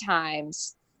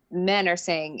sometimes men are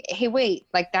saying, hey, wait,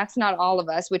 like that's not all of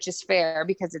us, which is fair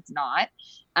because it's not.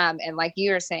 And like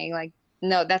you're saying, like,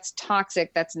 no, that's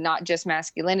toxic. That's not just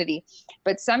masculinity.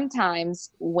 But sometimes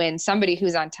when somebody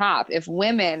who's on top, if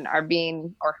women are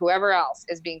being, or whoever else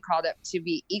is being called up to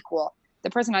be equal, the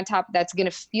person on top, that's going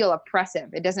to feel oppressive.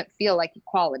 It doesn't feel like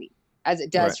equality as it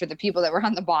does for the people that were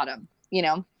on the bottom, you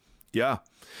know? Yeah.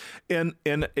 And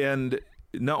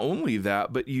not only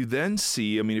that, but you then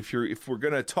see, I mean, if we're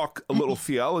going to talk a little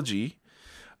theology,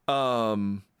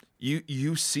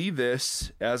 you see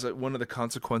this as one of the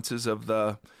consequences of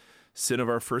the sin of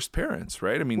our first parents,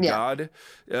 right? I mean, God,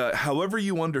 however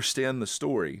you understand the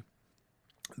story,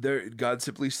 God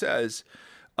simply says,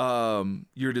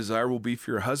 your desire will be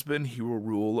for your husband, he will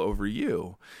rule over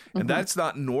you. And that's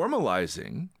not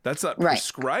normalizing, that's not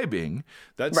prescribing,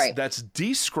 that's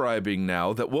describing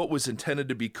now that what was intended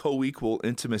to be co-equal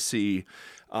intimacy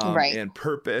and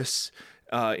purpose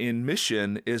in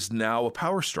mission is now a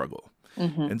power struggle.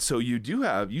 And so you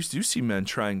do see men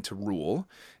trying to rule,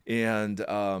 and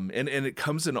it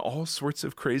comes in all sorts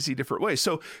of crazy different ways.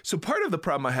 So part of the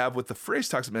problem I have with the phrase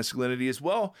toxic masculinity is,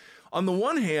 well, on the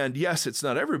one hand, yes, it's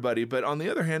not everybody, but on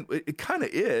the other hand, it kind of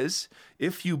is,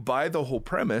 if you buy the whole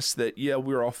premise that, yeah,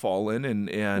 we're all fallen and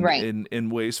in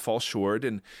ways fall short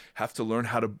and have to learn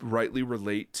how to rightly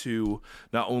relate to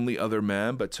not only other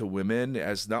men, but to women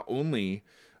as not only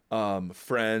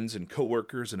friends and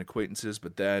coworkers and acquaintances,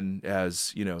 but then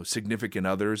as, you know, significant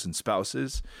others and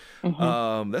spouses.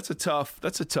 That's a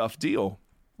tough deal.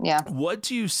 Yeah. What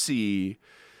do you see?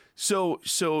 So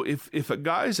if a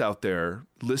guy's out there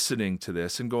listening to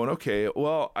this and going, okay,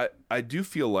 well, I do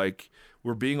feel like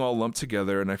we're being all lumped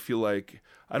together, and I feel like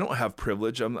I don't have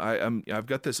privilege. I've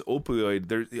got this opioid.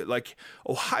 There, like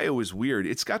Ohio is weird.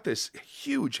 It's got this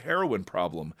huge heroin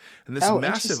problem and this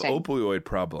massive opioid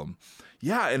problem.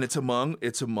 Yeah, and it's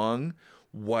among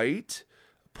white,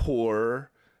 poor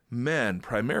men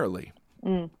primarily.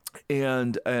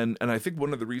 And I think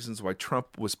one of the reasons why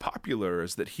Trump was popular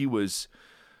is that he was,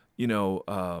 you know,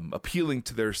 appealing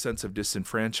to their sense of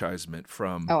disenfranchisement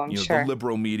from the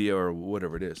liberal media or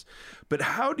whatever it is. But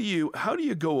how do you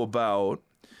go about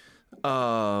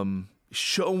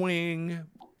showing?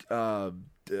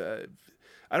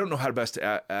 I don't know how to best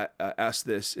ask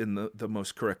this in the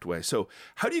most correct way. So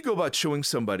how do you go about showing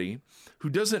somebody who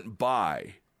doesn't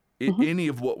buy any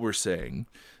of what we're saying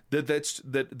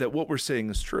that what we're saying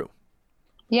is true?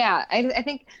 Yeah, I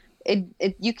think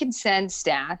you can send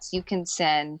stats, you can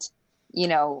send, you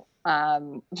know,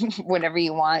 whatever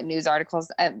you want, news articles.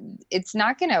 It's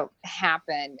not going to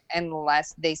happen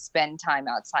unless they spend time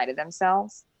outside of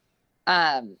themselves.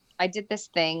 I did this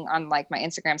thing on like my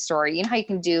Instagram story. You know how you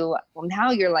can do, well,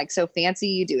 now you're like so fancy,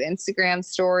 you do Instagram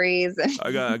stories.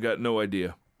 I got no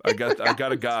idea. I got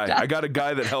a guy. I got a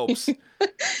guy that helps.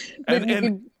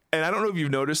 And I don't know if you've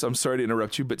noticed, I'm sorry to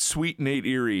interrupt you, but sweet Nate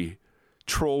Erie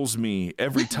trolls me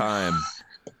every time.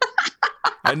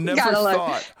 I never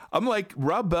thought. I'm like,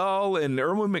 Rob Bell and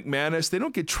Erwin McManus, they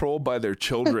don't get trolled by their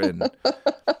children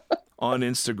on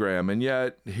Instagram. And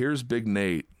yet, here's Big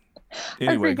Nate.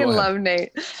 Anyway, I freaking love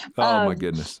Nate. Oh, my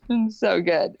goodness. So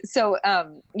good. So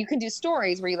you can do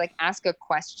stories where you like ask a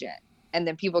question and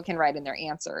then people can write in their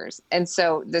answers. And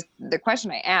so the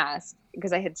question I asked,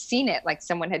 because I had seen it, like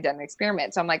someone had done an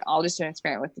experiment. So I'm like, I'll just do an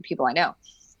experiment with the people I know.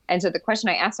 And so the question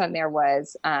I asked on there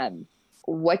was,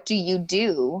 what do you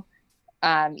do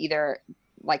either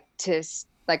like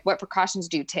what precautions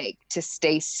do you take to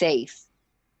stay safe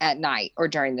at night or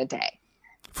during the day?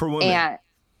 For women? And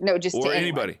no, just or to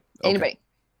anybody. Okay. Anybody.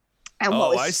 And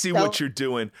I see what you're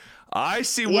doing.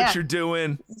 What you're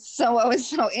doing. So what was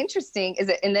so interesting is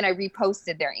that, and then I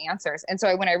reposted their answers. And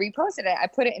so when I reposted it, I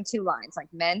put it in 2 lines, like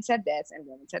men said this and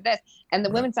women said this. And the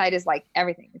women's side is like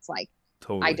everything. It's like,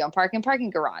 totally. I don't park in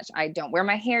parking garage. I don't wear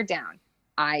my hair down.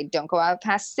 I don't go out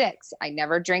past 6. I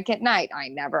never drink at night. I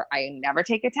never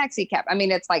take a taxi cab. I mean,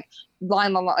 it's like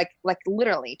line, like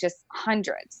literally just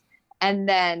hundreds. And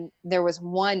then there was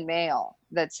one male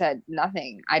that said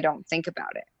nothing. I don't think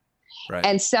about it. Right.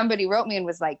 And somebody wrote me and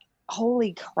was like,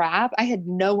 holy crap. I had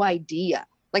no idea.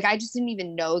 Like, I just didn't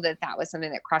even know that was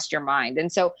something that crossed your mind.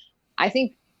 And so I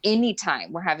think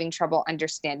anytime we're having trouble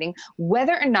understanding,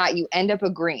 whether or not you end up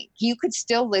agreeing, you could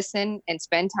still listen and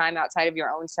spend time outside of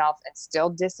your own self and still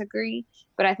disagree.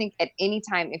 But I think at any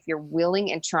time, if you're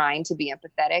willing and trying to be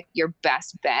empathetic, your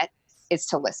best bet is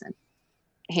to listen.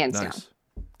 Hands down.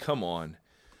 Come on.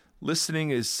 Listening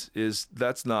is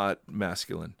that's not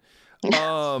masculine.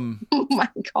 Oh my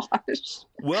gosh.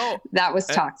 Well, that was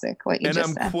toxic, what you and just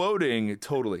I'm said. quoting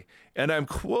totally. And I'm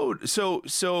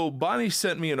so Bonnie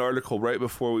sent me an article right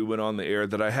before we went on the air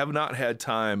that I have not had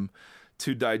time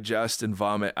to digest and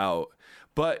vomit out.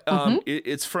 But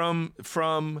it's from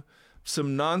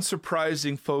some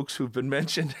non-surprising folks who've been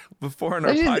mentioned before in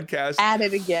our podcast. Add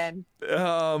it again.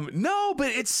 No, but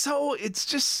it's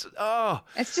just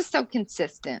it's just so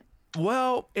consistent.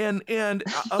 Well, and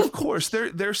of course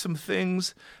there's some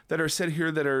things that are said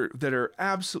here that are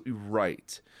absolutely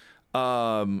right. You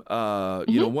know,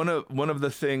 one of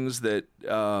the things that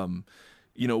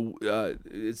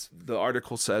it's the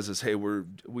article says is, hey,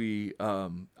 we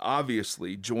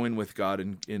obviously join with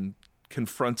God in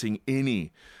confronting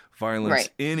any violence, right.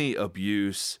 any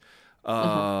abuse, you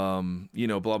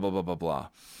know, blah blah blah blah blah.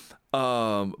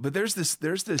 But there's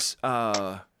this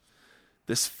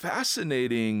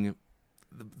fascinating.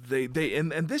 They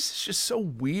and this is just so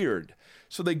weird.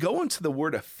 So they go into the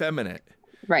word effeminate,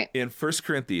 right, in 1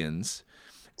 Corinthians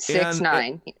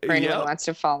 6:9 for anyone who wants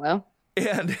to follow.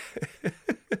 And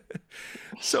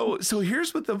so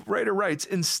here's what the writer writes.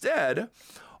 Instead,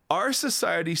 our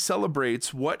society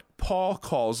celebrates what Paul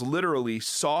calls literally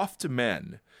soft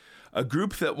men, a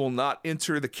group that will not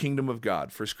enter the kingdom of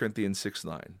God. 1 Corinthians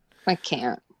 6:9. I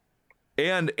can't.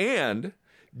 And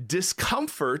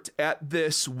discomfort at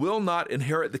this will not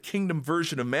inherit the kingdom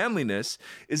version of manliness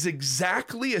is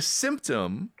exactly a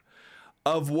symptom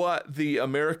of what the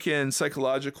American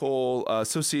Psychological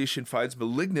Association finds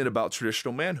malignant about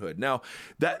traditional manhood. Now,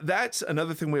 that's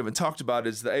another thing we haven't talked about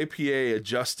is the APA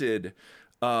adjusted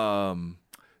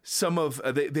some of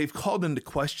they've called into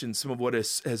question some of what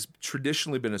has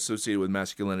traditionally been associated with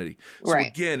masculinity. So right.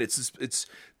 Again, it's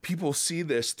people see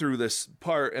this through this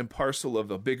part and parcel of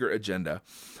a bigger agenda.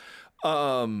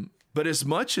 But as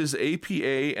much as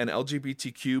APA and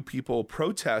LGBTQ people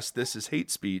protest this as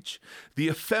hate speech, the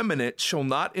effeminate shall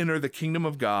not enter the kingdom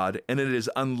of God, and it is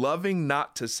unloving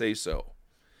not to say so.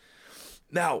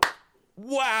 Now,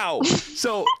 wow.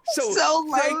 So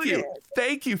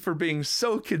thank you for being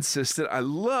so consistent. I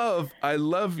love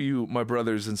you, my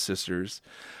brothers and sisters.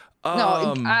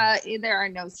 No, there are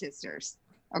no sisters.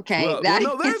 Okay. Well,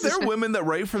 no, there are women that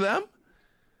write for them.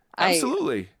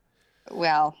 Absolutely.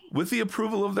 Well, with the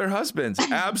approval of their husbands.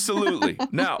 Absolutely.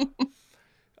 Now,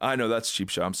 I know that's cheap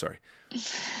shot. I'm sorry.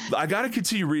 I got to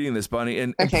continue reading this, Bonnie,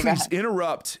 and please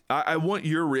interrupt. I want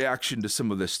your reaction to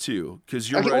some of this too, because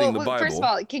you're writing the Bible. First of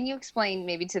all, can you explain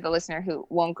maybe to the listener who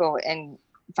won't go and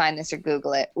find this or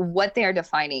Google it, what they are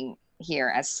defining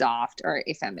here as soft or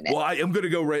effeminate? Well, I'm going to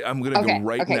go right. I'm going to go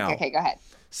right now. Okay, go ahead.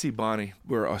 See, Bonnie,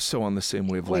 we're so on the same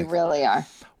wavelength. We really are.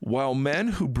 While men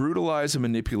who brutalize and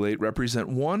manipulate represent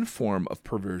one form of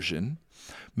perversion,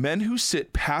 men who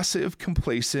sit passive,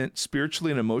 complacent,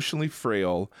 spiritually and emotionally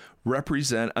frail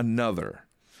represent another.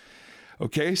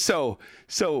 Okay, so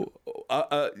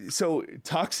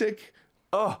toxic.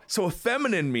 So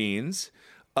feminine means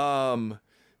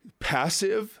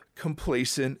passive,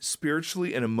 complacent,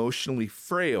 spiritually and emotionally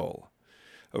frail.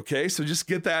 Okay, so just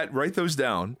get that, write those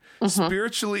down.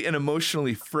 Spiritually and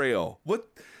emotionally frail. What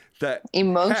that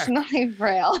emotionally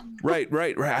frail. Right.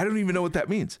 I don't even know what that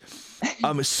means.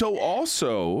 So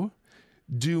also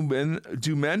do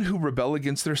men who rebel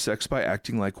against their sex by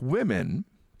acting like women.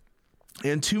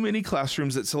 And too many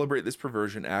classrooms that celebrate this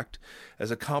perversion act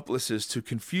as accomplices to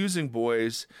confusing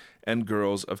boys and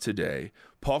girls of today.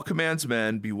 Paul commands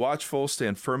men, be watchful,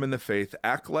 stand firm in the faith,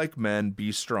 act like men,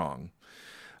 be strong.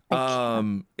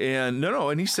 And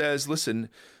he says, listen,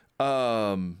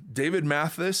 David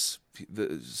Mathis,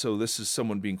 so this is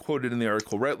someone being quoted in the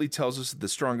article, rightly tells us that the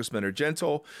strongest men are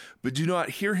gentle, but do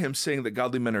not hear him saying that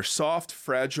godly men are soft,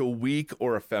 fragile, weak,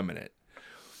 or effeminate.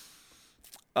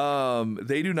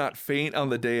 They do not faint on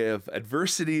the day of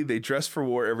adversity. They dress for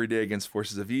war every day against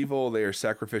forces of evil. They are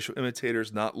sacrificial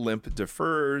imitators, not limp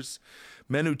deferrers.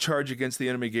 Men who charge against the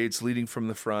enemy gates, leading from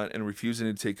the front and refusing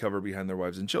to take cover behind their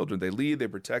wives and children. They lead, they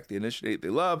protect, they initiate, they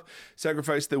love,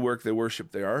 sacrifice, they work, they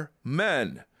worship. They are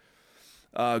men.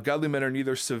 Godly men are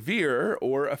neither severe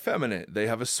or effeminate. They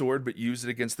have a sword, but use it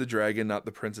against the dragon, not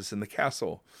the princess in the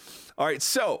castle. All right,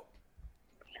 so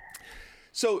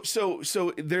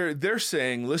they're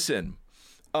saying, listen,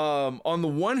 on the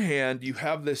one hand, you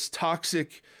have this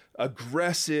toxic,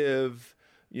 aggressive,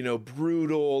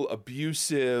 brutal,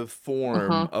 abusive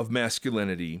form of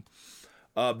masculinity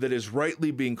that is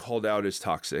rightly being called out as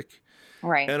toxic.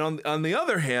 Right. And on the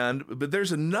other hand, but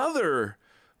there's another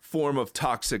form of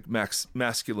toxic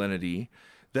masculinity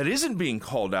that isn't being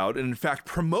called out and in fact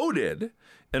promoted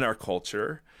in our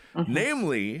culture,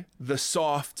 namely the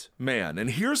soft man. And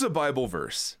here's a Bible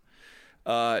verse.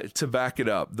 to back it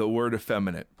up, the word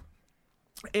effeminate.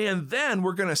 And then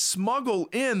we're going to smuggle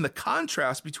in the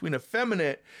contrast between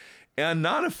effeminate and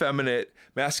non-effeminate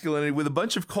masculinity with a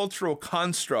bunch of cultural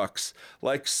constructs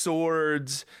like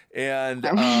swords and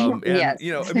Yes,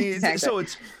 you know, I mean, exactly.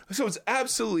 so it's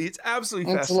absolutely It's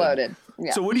fascinating. loaded.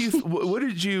 Yeah. So what do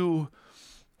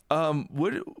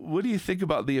you think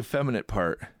about the effeminate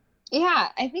part? Yeah,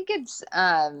 I think it's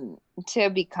to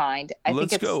be kind.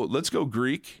 Let's go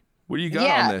Greek. What do you got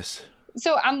Yeah. on this?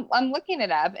 So I'm looking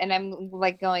it up and I'm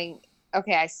like going,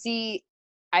 okay, I see.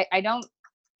 I don't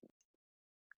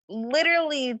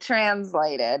literally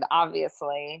translated,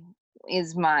 obviously,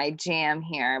 is my jam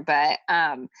here, but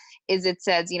is it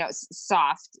says, you know,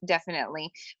 soft,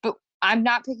 definitely, but I'm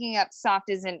not picking up soft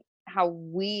isn't how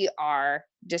we are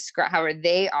describe how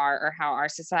they are or how our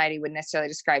society would necessarily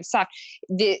describe soft.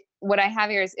 What I have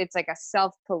here is it's like a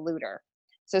self polluter.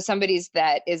 So somebody's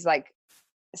that is like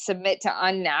submit to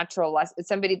unnatural lust. It's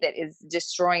somebody that is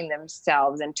destroying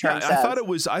themselves in terms I thought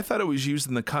it was used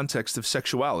in the context of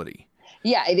sexuality.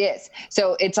 Yeah, it is.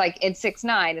 So it's like in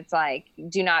 6:9, it's like,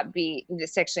 do not be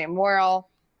sexually immoral,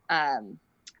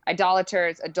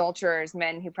 idolaters, adulterers,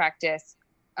 men who practice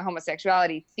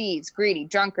homosexuality, thieves, greedy,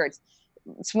 drunkards,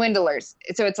 swindlers.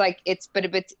 So it's like but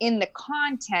it's in the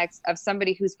context of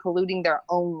somebody who's polluting their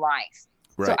own life.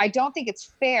 Right. So I don't think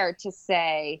it's fair to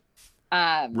say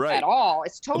at all.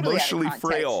 It's totally emotionally out of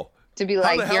context. Frail. To be How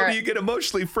like, the hell do you get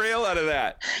emotionally frail out of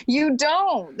that? You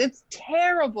don't. It's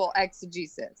terrible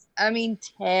exegesis. I mean,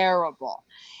 terrible.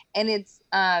 And it's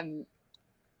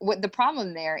what the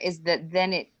problem there is that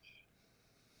then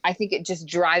I think it just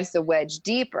drives the wedge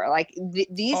deeper. Like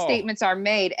these statements are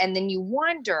made, and then you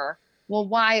wonder, well,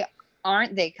 why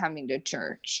aren't they coming to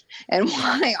church? And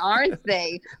why aren't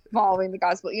they following the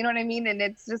gospel? You know what I mean? And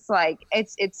it's just like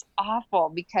it's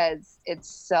awful because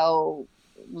it's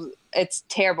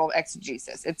terrible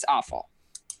exegesis. It's awful.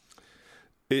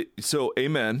 So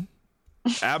amen.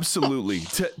 Absolutely.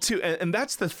 And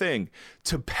that's the thing,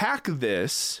 to pack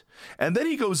this. And then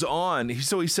he goes on. He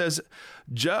says,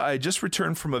 I just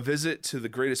returned from a visit to the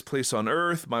greatest place on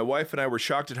earth. My wife and I were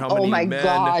shocked at how many men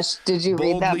gosh. Did you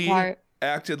read that part?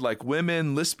 Acted like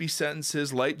women. Lispy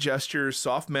sentences, light gestures,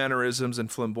 soft mannerisms,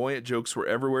 and flamboyant jokes were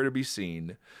everywhere to be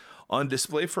seen. On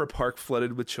display for a park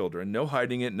flooded with children. No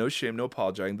hiding it, no shame, no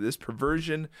apologizing. This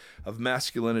perversion of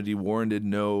masculinity warranted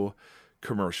no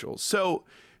commercials. So,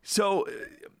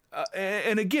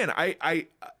 and again, I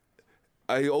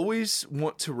always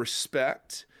want to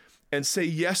respect and say,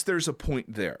 yes, there's a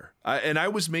point there. And I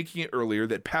was making it earlier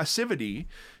that passivity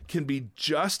can be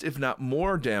just, if not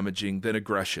more damaging than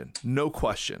aggression. No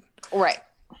question. Right.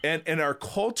 And our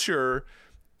culture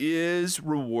is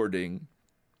rewarding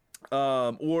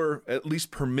or at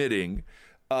least permitting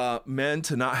men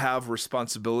to not have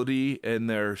responsibility in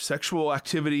their sexual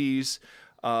activities,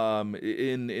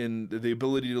 in the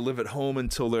ability to live at home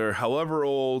until they're however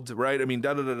old, right? I mean,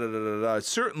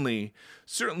 Certainly,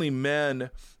 men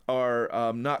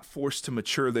are not forced to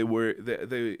mature. They were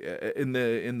in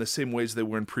the same ways they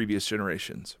were in previous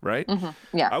generations, right?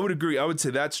 Mm-hmm. Yeah, I would agree. I would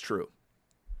say that's true.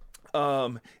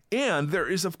 And there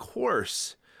is, of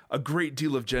course, a great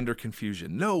deal of gender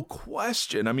confusion. No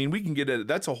question. I mean, we can get at it.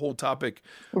 That's a whole topic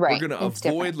right. We're going to avoid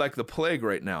different. Like the plague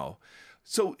right now.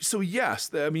 So yes,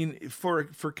 I mean, for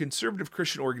conservative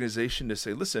Christian organization to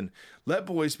say, listen, let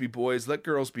boys be boys, let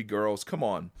girls be girls. Come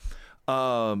on.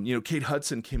 Kate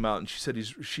Hudson came out and she said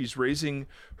she's raising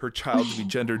her child to be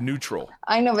gender neutral.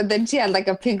 I know, but then she had like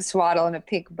a pink swaddle and a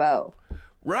pink bow.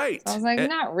 Right. So I was like,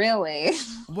 not really.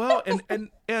 Well,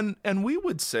 and we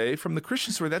would say from the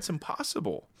Christian story, that's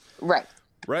impossible. Right.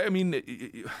 Right. I mean,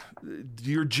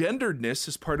 your genderedness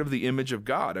is part of the image of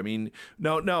God. I mean,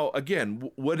 now, again,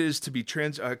 what is to be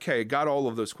trans? Okay, I got all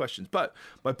of those questions. But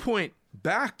my point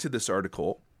back to this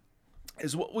article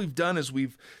is what we've done is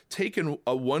we've taken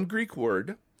one Greek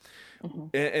word, mm-hmm.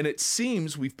 and it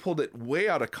seems we've pulled it way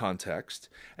out of context,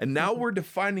 and now mm-hmm. we're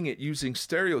defining it using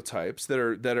stereotypes that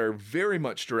are very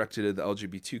much directed at the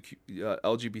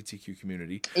LGBTQ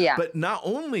community. Yeah. But not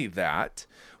only that,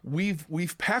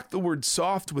 we've packed the word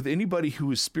soft with anybody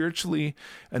who is spiritually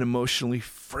and emotionally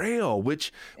frail,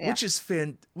 which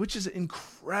is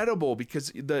incredible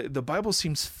because the Bible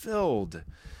seems filled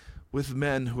with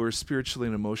men who are spiritually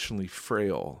and emotionally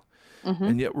frail, mm-hmm.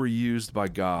 and yet we're used by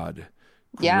God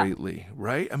greatly,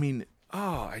 right? I mean,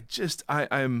 I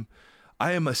am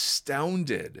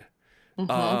astounded.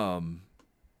 Mm-hmm.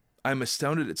 I'm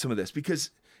astounded at some of this because,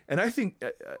 and I think,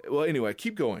 well, anyway,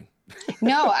 keep going.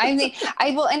 No, I mean,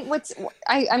 I will. And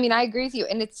I mean, I agree with you.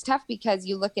 And it's tough because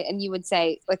you look at, and you would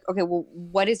say like, okay, well,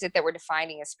 what is it that we're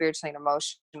defining as spiritually and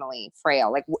emotionally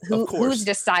frail? Like Of who's course.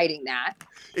 deciding that?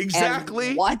 Exactly.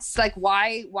 And what's like,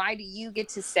 why do you get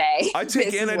to say I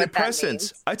take this is what that antidepressants.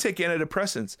 means? I take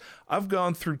antidepressants. I've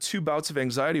gone through 2 bouts of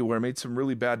anxiety where I made some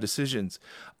really bad decisions.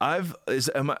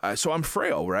 So I'm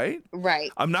frail, right?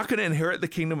 Right. I'm not going to inherit the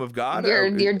kingdom of God.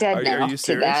 You're dead now Are you to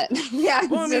serious? that. Yeah.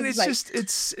 Well, I mean, just like,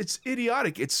 it's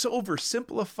idiotic. It's so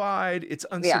oversimplified. It's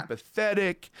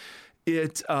unsympathetic.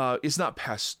 It is not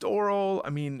pastoral. I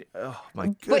mean, oh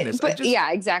my goodness. But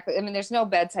yeah, exactly. I mean, there's no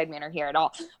bedside manner here at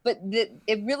all. But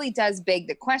it really does beg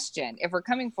the question, if we're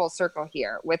coming full circle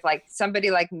here with like somebody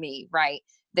like me, right,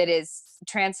 that is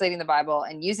translating the Bible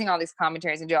and using all these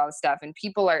commentaries and do all this stuff, and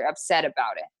people are upset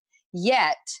about it.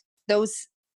 Yet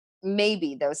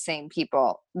maybe those same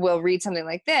people will read something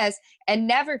like this and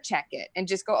never check it and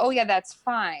just go, oh yeah, that's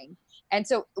fine. And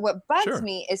so what bugs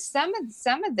me is some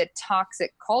of the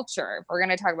toxic culture, if we're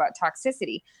going to talk about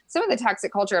toxicity, some of the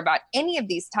toxic culture about any of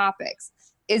these topics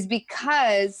is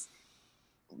because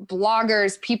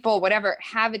bloggers, people, whatever,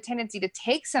 have a tendency to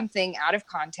take something out of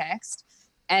context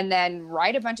and then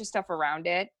write a bunch of stuff around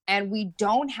it. And we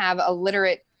don't have a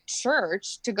literate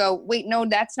church to go, wait, no,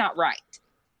 that's not right.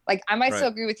 Like, I might still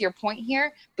agree with your point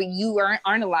here, but you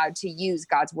aren't allowed to use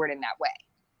God's word in that way.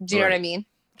 Do you know what I mean?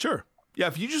 Sure. Yeah,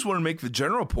 if you just want to make the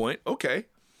general point, okay.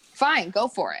 Fine, go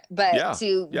for it. But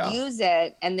to use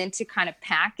it and then to kind of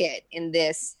pack it in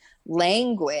this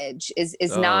language is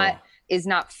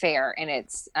not fair, and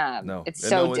it's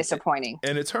disappointing.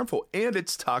 And it's harmful, and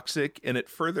it's toxic, and it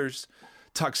furthers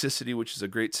toxicity, which is a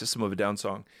great System of a Down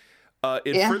song.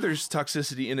 It furthers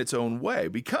toxicity in its own way,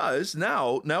 because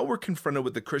now we're confronted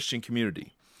with the Christian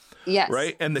community. Yes.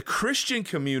 Right? And the Christian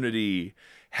community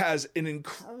has an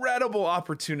incredible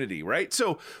opportunity, right?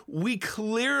 So we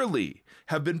clearly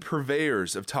have been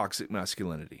purveyors of toxic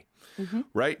masculinity. Mm-hmm.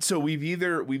 Right. So we've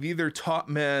either taught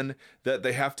men that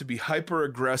they have to be hyper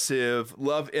aggressive,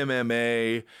 love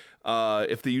MMA.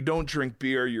 If you don't drink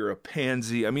beer, you're a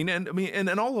pansy.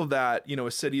 And all of that,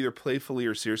 is said either playfully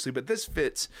or seriously. But this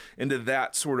fits into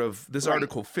that sort of. This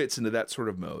article fits into that sort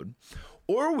of mode.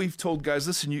 Or we've told guys,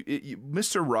 listen,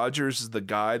 Mr. Rogers is the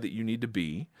guy that you need to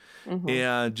be,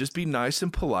 and just be nice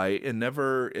and polite, and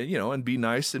never, and be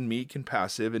nice and meek and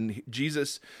passive. And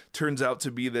Jesus turns out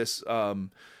to be this,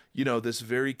 this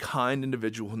very kind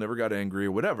individual who never got angry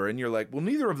or whatever. And you're like, well,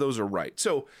 neither of those are right.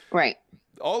 So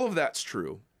all of that's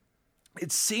true.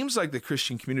 It seems like the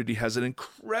Christian community has an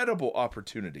incredible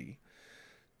opportunity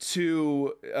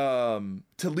to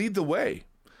lead the way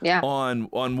on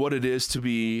what it is to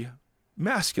be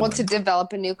masculine. Well, to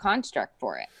develop a new construct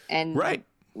for it. And right.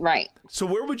 So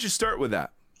where would you start with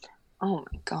that? Oh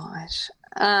my gosh.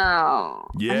 Oh.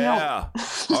 Yeah.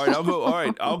 All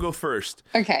right, I'll go first.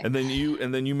 Okay. And then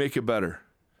you make it better.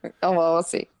 Oh, well, we'll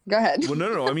see. Go ahead. Well,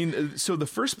 no. I mean, so the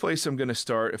first place I'm going to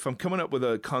start, if I'm coming up with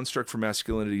a construct for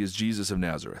masculinity, is Jesus of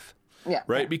Nazareth. Yeah.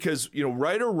 Right? Because,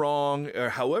 right or wrong, or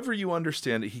however you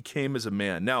understand it, he came as a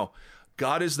man. Now,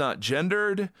 God is not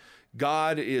gendered.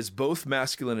 God is both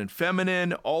masculine and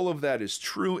feminine. All of that is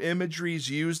true. Imageries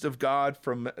used of God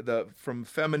from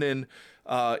feminine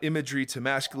imagery to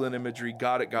masculine imagery.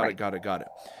 Got it.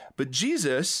 But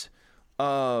Jesus,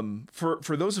 for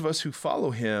those of us who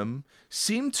follow him,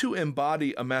 seemed to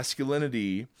embody a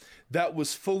masculinity that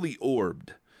was fully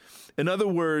orbed. In other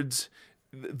words,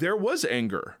 there was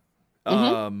anger.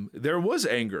 There was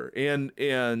anger,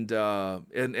 and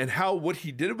how what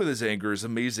he did with his anger is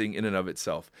amazing in and of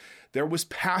itself. There was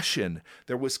passion,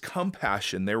 there was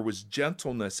compassion, there was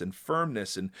gentleness and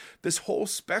firmness, and this whole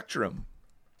spectrum.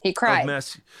 He cried.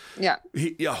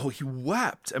 He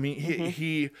wept. I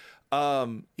mean,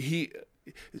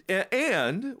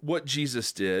 and what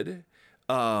Jesus did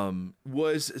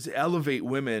was elevate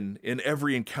women in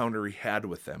every encounter he had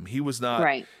with them. He was not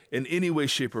in any way,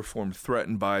 shape, or form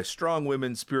threatened by strong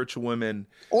women, spiritual women.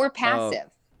 Or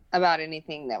passive about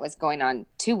anything that was going on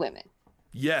to women.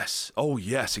 Yes. Oh,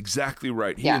 yes, exactly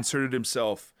right. He inserted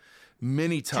himself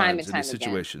many times in these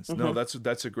situations. No,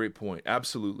 that's a great point.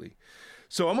 Absolutely.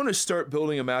 So I'm going to start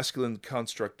building a masculine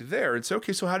construct there and say,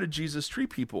 okay, so how did Jesus treat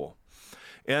people?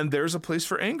 And there's a place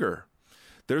for anger.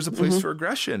 There's a place for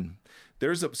aggression.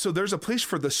 There's a place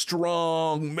for the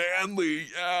strong, manly,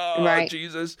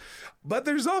 Jesus. But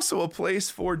there's also a place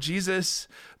for Jesus,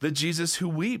 the Jesus who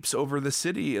weeps over the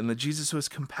city, and the Jesus who has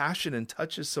compassion and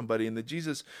touches somebody, and the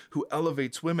Jesus who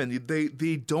elevates women.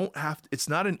 They don't have, it's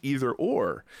not an either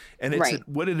or. And it's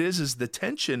what it is the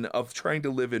tension of trying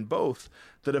to live in both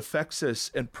that affects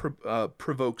us and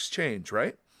provokes change,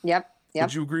 right? Yep.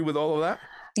 Would you agree with all of that?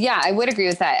 Yeah, I would agree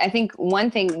with that. I think one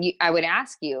thing I would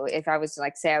ask you if I was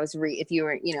like, say I was, if you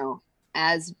were,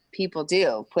 as people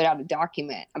do, put out a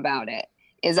document about it,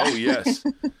 is Oh, yes.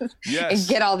 and Yes.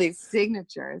 get all these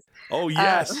signatures. Oh,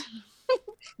 yes.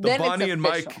 The Then Bonnie it's and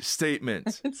official. Mike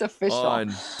statement It's official.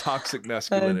 on toxic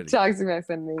masculinity. Toxic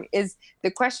masculinity is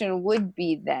the question would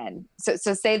be then.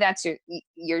 So say that's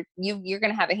you're going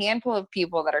to have a handful of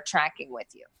people that are tracking with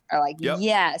you, are like, Yep.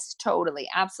 yes, totally,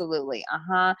 absolutely,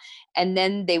 and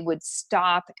then they would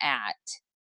stop at,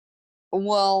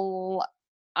 well,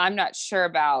 I'm not sure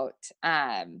about.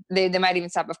 They might even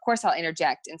stop. Of course, I'll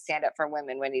interject and stand up for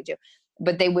women when you do,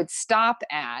 but they would stop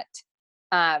at.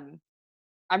 I'm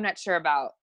not sure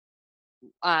about.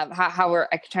 How we're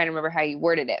trying to remember how you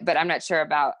worded it, but I'm not sure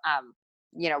about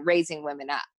raising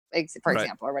women up, for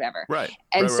example, or whatever. Right.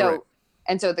 And right.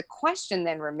 and so the question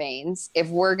then remains, if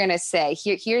we're going to say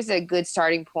here's a good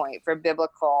starting point for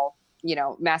biblical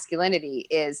masculinity,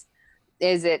 is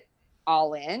it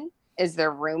all in? Is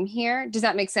there room here? Does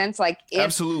that make sense? Like,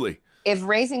 Absolutely. If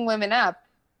raising women up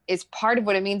is part of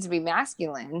what it means to be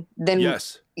masculine, then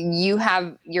yes, you're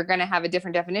going to have a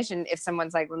different definition if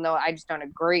someone's like, well, no, I just don't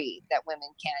agree that women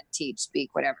can teach,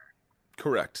 speak, whatever.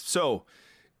 Correct. So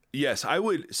yes, I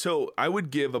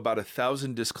would give about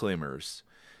 1,000 disclaimers.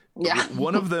 Yeah.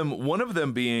 One of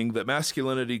them being that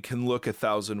masculinity can look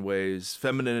 1,000 ways.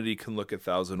 Femininity can look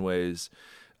 1,000 ways.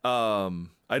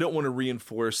 I don't want to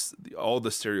reinforce all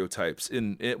the stereotypes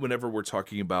whenever we're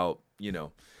talking about,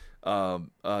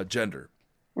 gender.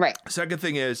 Right. Second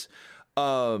thing is,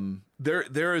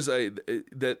 there is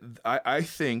I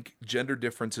think gender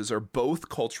differences are both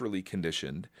culturally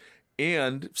conditioned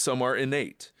and some are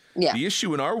innate. Yeah. The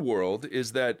issue in our world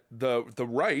is that the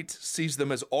right sees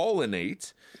them as all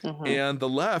innate, and the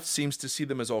left seems to see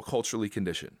them as all culturally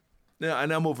conditioned. Now,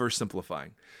 and I'm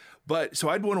oversimplifying. But so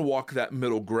I'd want to walk that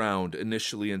middle ground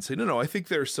initially and say, no, I think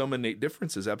there are some innate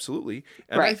differences, absolutely.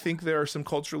 And right. I think there are some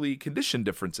culturally conditioned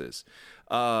differences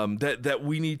that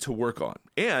we need to work on.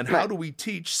 And how do we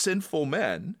teach sinful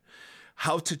men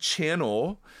how to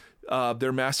channel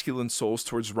their masculine souls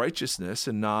towards righteousness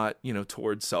and not,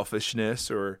 towards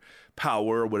selfishness or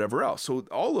power or whatever else? So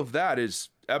all of that is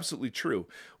absolutely true.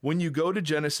 When you go to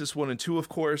Genesis 1 and 2, of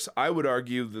course, I would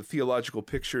argue the theological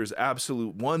picture is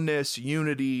absolute oneness,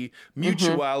 unity,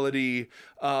 mutuality,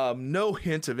 no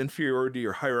hint of inferiority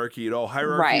or hierarchy at all.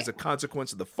 Hierarchy is a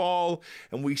consequence of the fall.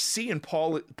 And we see in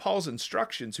Paul's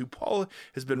instructions, who Paul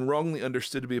has been wrongly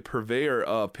understood to be a purveyor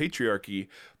of patriarchy,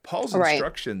 Paul's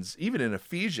instructions, even in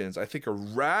Ephesians, I think are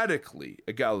radically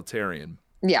egalitarian.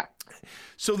 Yeah.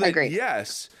 So that,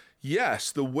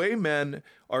 yes, the way men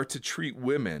are to treat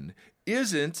women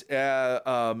isn't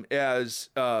as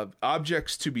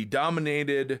objects to be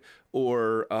dominated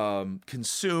or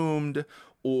consumed,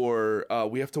 or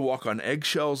we have to walk on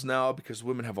eggshells now because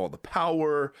women have all the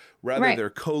power. Rather,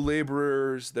 they're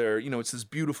co-laborers. They're, it's this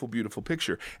beautiful, beautiful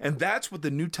picture. And that's what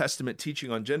the New Testament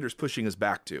teaching on gender is pushing us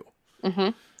back to.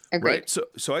 Agreed. Right?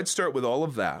 So I'd start with all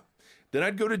of that. Then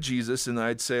I'd go to Jesus and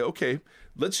I'd say, okay,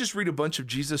 let's just read a bunch of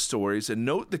Jesus stories and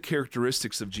note the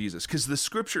characteristics of Jesus, because the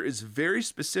scripture is very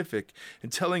specific in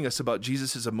telling us about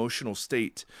Jesus's emotional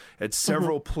state at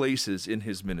several places in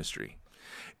his ministry.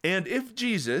 And if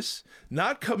Jesus,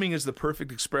 not coming as the perfect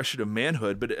expression of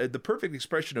manhood, but the perfect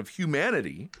expression of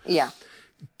humanity,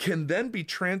 can then be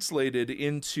translated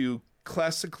into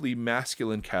classically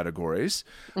masculine categories,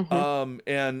 and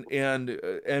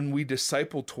we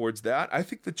disciple towards that, I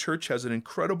think the church has an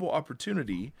incredible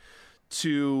opportunity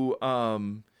to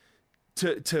have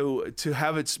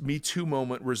its Me Too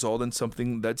moment result in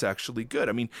something that's actually good.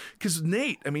 I mean, because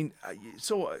Nate,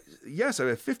 yes, I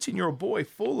have a 15-year-old boy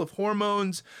full of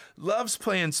hormones, loves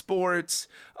playing sports,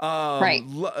 and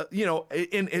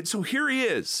so here he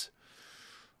is,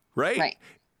 right?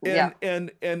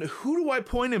 And who do I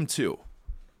point him to?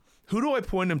 Who do I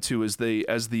point him to as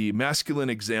the masculine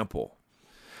example?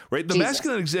 Right? The Jesus.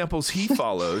 masculine examples he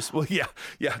follows. Well, yeah.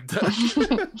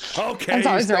 Okay. That's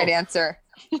always the right answer.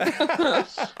 But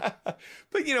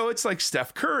it's like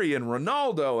Steph Curry and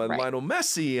Ronaldo and Lionel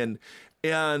Messi and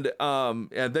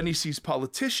then he sees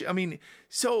politicians. I mean,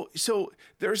 so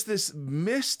there's this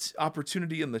missed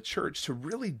opportunity in the church to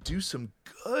really do some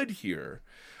good here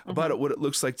about what it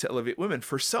looks like to elevate women.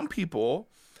 For some people,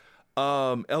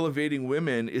 elevating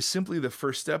women is simply the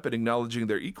first step in acknowledging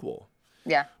they're equal.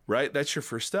 Yeah. Right? That's your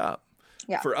first step.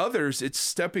 Yeah. For others, it's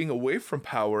stepping away from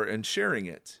power and sharing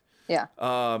it. Yeah.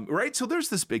 Right? So there's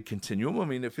this big continuum. I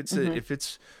mean, if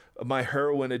it's my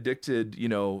heroin addicted,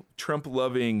 Trump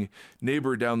loving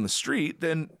neighbor down the street,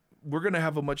 then we're going to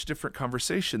have a much different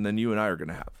conversation than you and I are going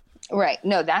to have. Right.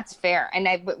 No, that's fair. And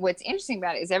but what's interesting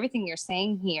about it is everything you're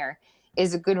saying here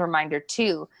is a good reminder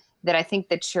too, that I think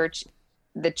the church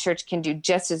can do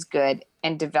just as good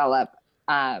and develop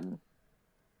a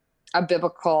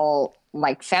biblical,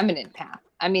 like, feminine path.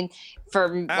 I mean, for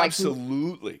like,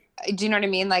 Absolutely. do you know what I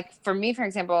mean? Like, for me, for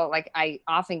example, like, I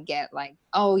often get like,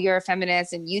 oh, you're a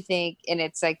feminist and you think, and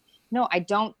it's like, no, I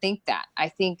don't think that. I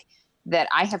think that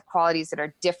I have qualities that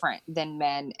are different than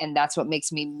men, and that's what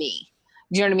makes me me.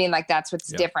 Do you know what I mean? Like, that's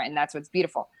what's different, and that's what's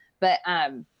beautiful. But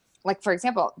like, for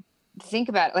example, think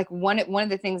about it. Like, one of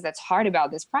the things that's hard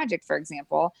about this project, for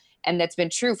example, and that's been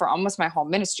true for almost my whole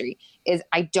ministry, is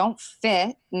I don't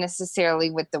fit necessarily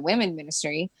with the women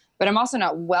ministry, but I'm also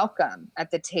not welcome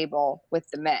at the table with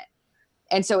the men.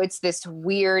 And so it's this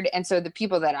weird, and so the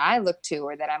people that I look to,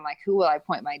 or that I'm like, who will I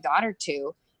point my daughter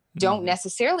to, don't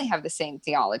necessarily have the same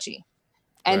theology.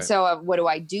 And so what do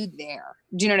I do there?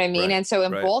 Do you know what I mean? And so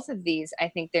in both of these, I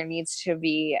think there needs to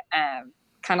be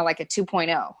kind of like a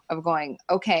 2.0 of going,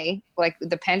 okay, like,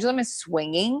 the pendulum is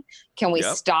swinging. Can we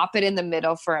stop it in the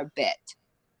middle for a bit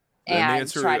and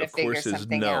try to figure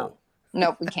something out?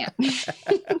 Nope, we can't.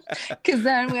 Because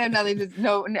then we have nothing to,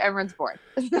 no, everyone's bored.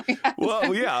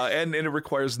 Well, yeah. And it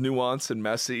requires nuance and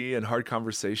messy and hard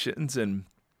conversations. And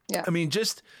I mean,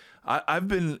 just, I've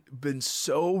been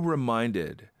so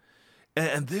reminded,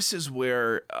 and this is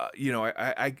where,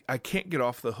 I can't get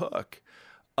off the hook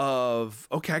of,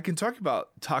 okay, I can talk about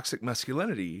toxic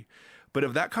masculinity, but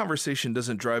if that conversation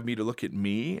doesn't drive me to look at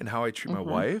me and how I treat my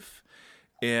wife,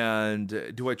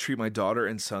 and do I treat my daughter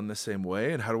and son the same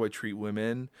way, and how do I treat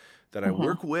women that I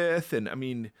work with? And I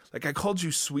mean, like, I called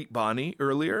you Sweet Bonnie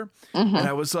earlier, and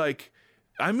I was like,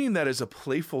 I mean that as a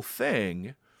playful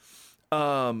thing.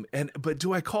 But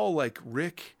do I call, like,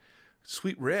 Rick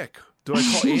Sweet Rick? Do I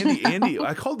call Andy?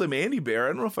 I called him Andy Bear. I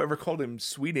don't know if I ever called him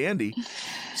Sweet Andy.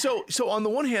 So on the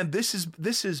one hand, this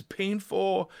is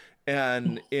painful,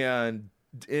 and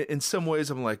in some ways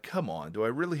I'm like, come on, do I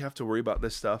really have to worry about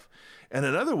this stuff? And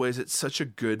in other ways, it's such a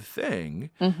good thing,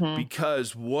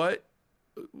 because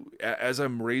as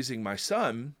I'm raising my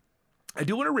son, I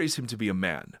do want to raise him to be a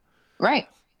man. Right.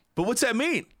 But what's that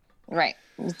mean? Right.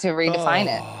 To redefine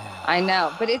it. I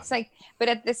know. But it's like, but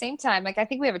at the same time, like, I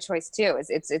think we have a choice too.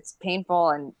 It's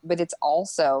painful, but it's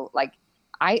also like,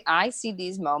 I see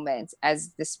these moments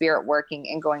as the Spirit working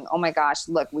and going, oh my gosh,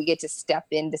 look, we get to step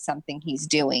into something he's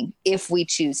doing if we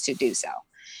choose to do so.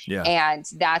 Yeah. And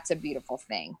that's a beautiful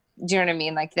thing. Do you know what I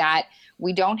mean? Like, that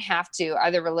we don't have to,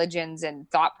 other religions and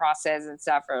thought process and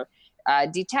stuff, or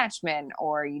detachment,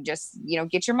 or you just,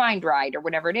 get your mind right, or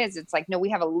whatever it is. It's like, no, we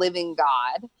have a living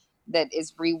God that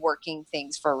is reworking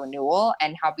things for renewal,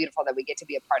 and how beautiful that we get to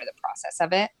be a part of the process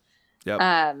of it. Yep.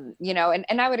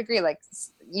 And I would agree, like,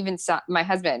 even my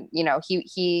husband,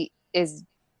 he is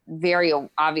very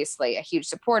obviously a huge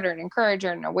supporter and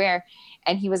encourager and aware.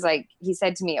 And he was like, he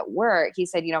said to me at work, he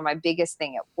said, my biggest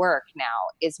thing at work now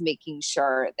is making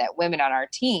sure that women on our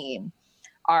team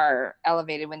are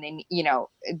elevated when they,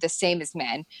 the same as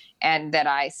men, and that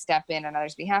I step in on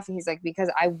others' behalf. And he's like,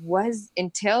 because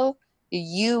until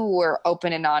you were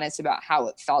open and honest about how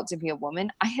it felt to be a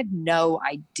woman, I had no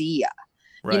idea.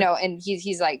 Right. And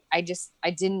he's like, I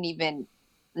didn't even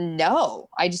know.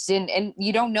 I just didn't. And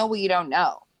you don't know what you don't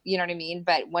know. You know what I mean?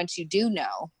 But once you do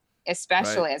know,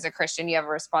 especially as a Christian, you have a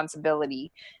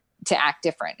responsibility to act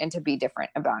different and to be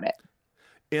different about it.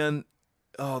 And,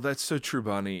 oh, that's so true,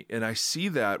 Bonnie. And I see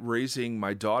that raising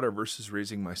my daughter versus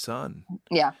raising my son.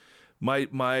 Yeah. My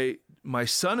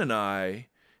son and I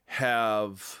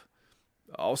have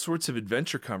all sorts of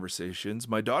adventure conversations.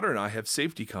 My daughter and I have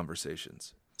safety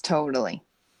conversations. Totally.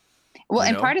 Well,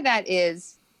 and part of that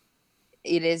is,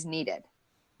 it is needed.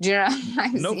 Do you know?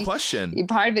 No question.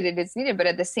 Part of it is needed, but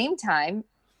at the same time,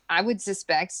 I would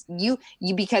suspect you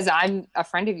because I'm a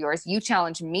friend of yours, you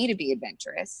challenge me to be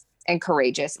adventurous and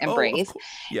courageous and brave.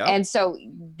 Yeah. And so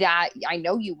that, I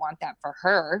know you want that for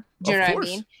her. Do you know what I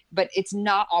mean? But it's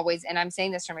not always, and I'm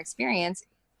saying this from experience,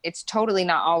 it's totally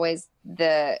not always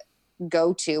the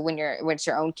go-to when it's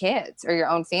your own kids or your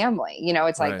own family.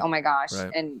 It's like, oh my gosh,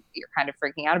 and you're kind of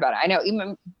freaking out about it. I know,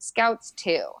 even Scouts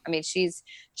too. I mean, she's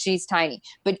tiny,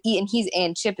 but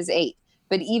and Chip is 8.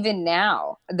 But even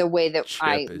now, the way that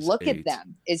I look at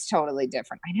them is totally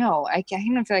different. I know. I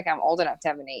don't feel like I'm old enough to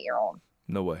have an 8-year-old.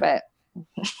 No way. But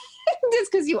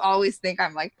just because you always think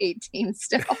I'm like 18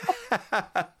 still.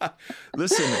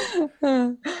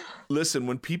 Listen,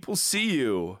 when people see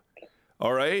you,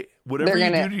 all right, whatever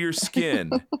you do to your skin,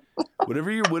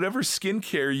 whatever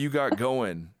skincare you got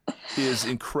going is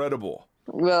incredible.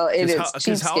 Well, it is.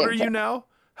 Because how old are you now?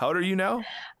 How old are you now?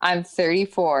 I'm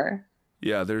 34.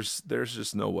 Yeah, there's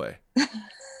just no way.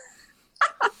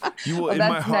 You will, Well, in my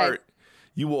that's heart,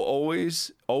 you will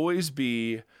always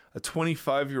be a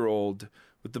 25-year-old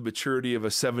with the maturity of a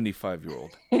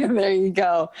 75-year-old. There you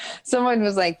go. Someone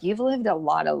was like, you've lived a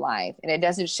lot of life and it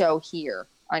doesn't show here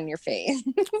on your face.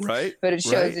 Right. But it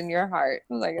shows right. in your heart.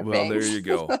 I was like, Well, thanks. there you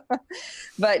go.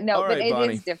 But no, All but right, it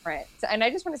Bonnie. is different. So, and I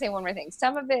just want to say one more thing.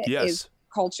 Some of it Yes. is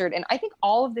cultured. And I think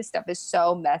all of this stuff is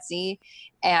so messy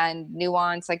and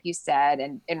nuanced, like you said,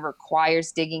 and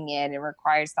requires digging in and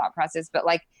requires thought process. But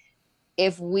like,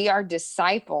 if we are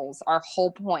disciples, our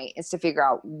whole point is to figure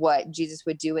out what Jesus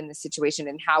would do in this situation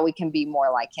and how we can be more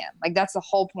like him. Like that's the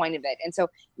whole point of it. And so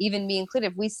even me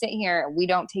included, if we sit here and we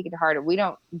don't take it to heart, or we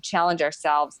don't challenge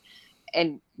ourselves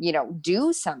and, you know,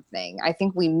 do something, I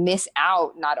think we miss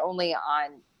out not only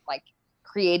on like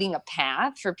creating a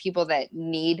path for people that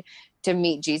need to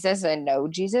meet Jesus and know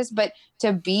Jesus, but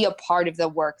to be a part of the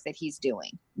work that he's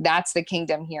doing. That's the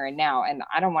kingdom here and now. And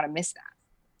I don't want to miss that.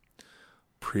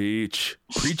 Preach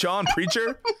on,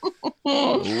 preacher.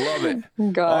 Love it.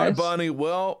 Gosh. All right, Bonnie.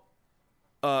 Well,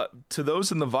 to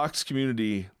those in the Vox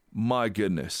community, my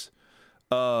goodness,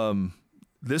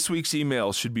 this week's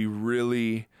email should be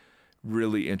really,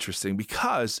 really interesting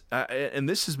because, and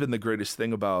this has been the greatest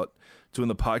thing about doing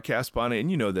the podcast, Bonnie, and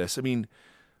you know this. I mean,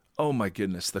 oh my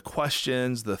goodness, the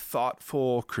questions, the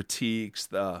thoughtful critiques,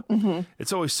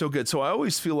 it's always so good. So I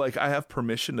always feel like I have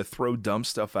permission to throw dumb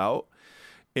stuff out.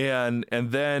 And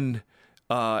then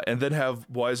have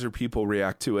wiser people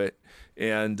react to it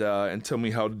and tell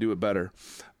me how to do it better.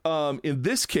 In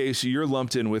this case, you're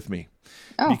lumped in with me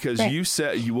because great. you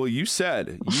said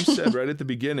right at the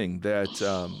beginning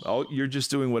that you're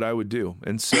just doing what I would do,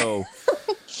 and so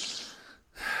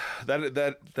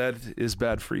that is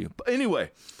bad for you. But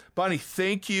anyway, Bonnie,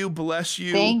 thank you, bless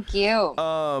you, Thank you.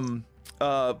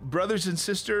 brothers and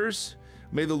sisters.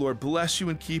 May the Lord bless you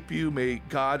and keep you. May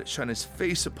God shine his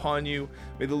face upon you.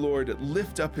 May the Lord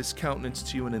lift up his countenance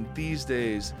to you. And in these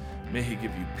days, may he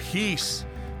give you peace.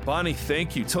 Bonnie,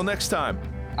 thank you. Till next time.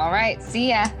 All right. See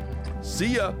ya.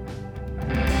 See ya.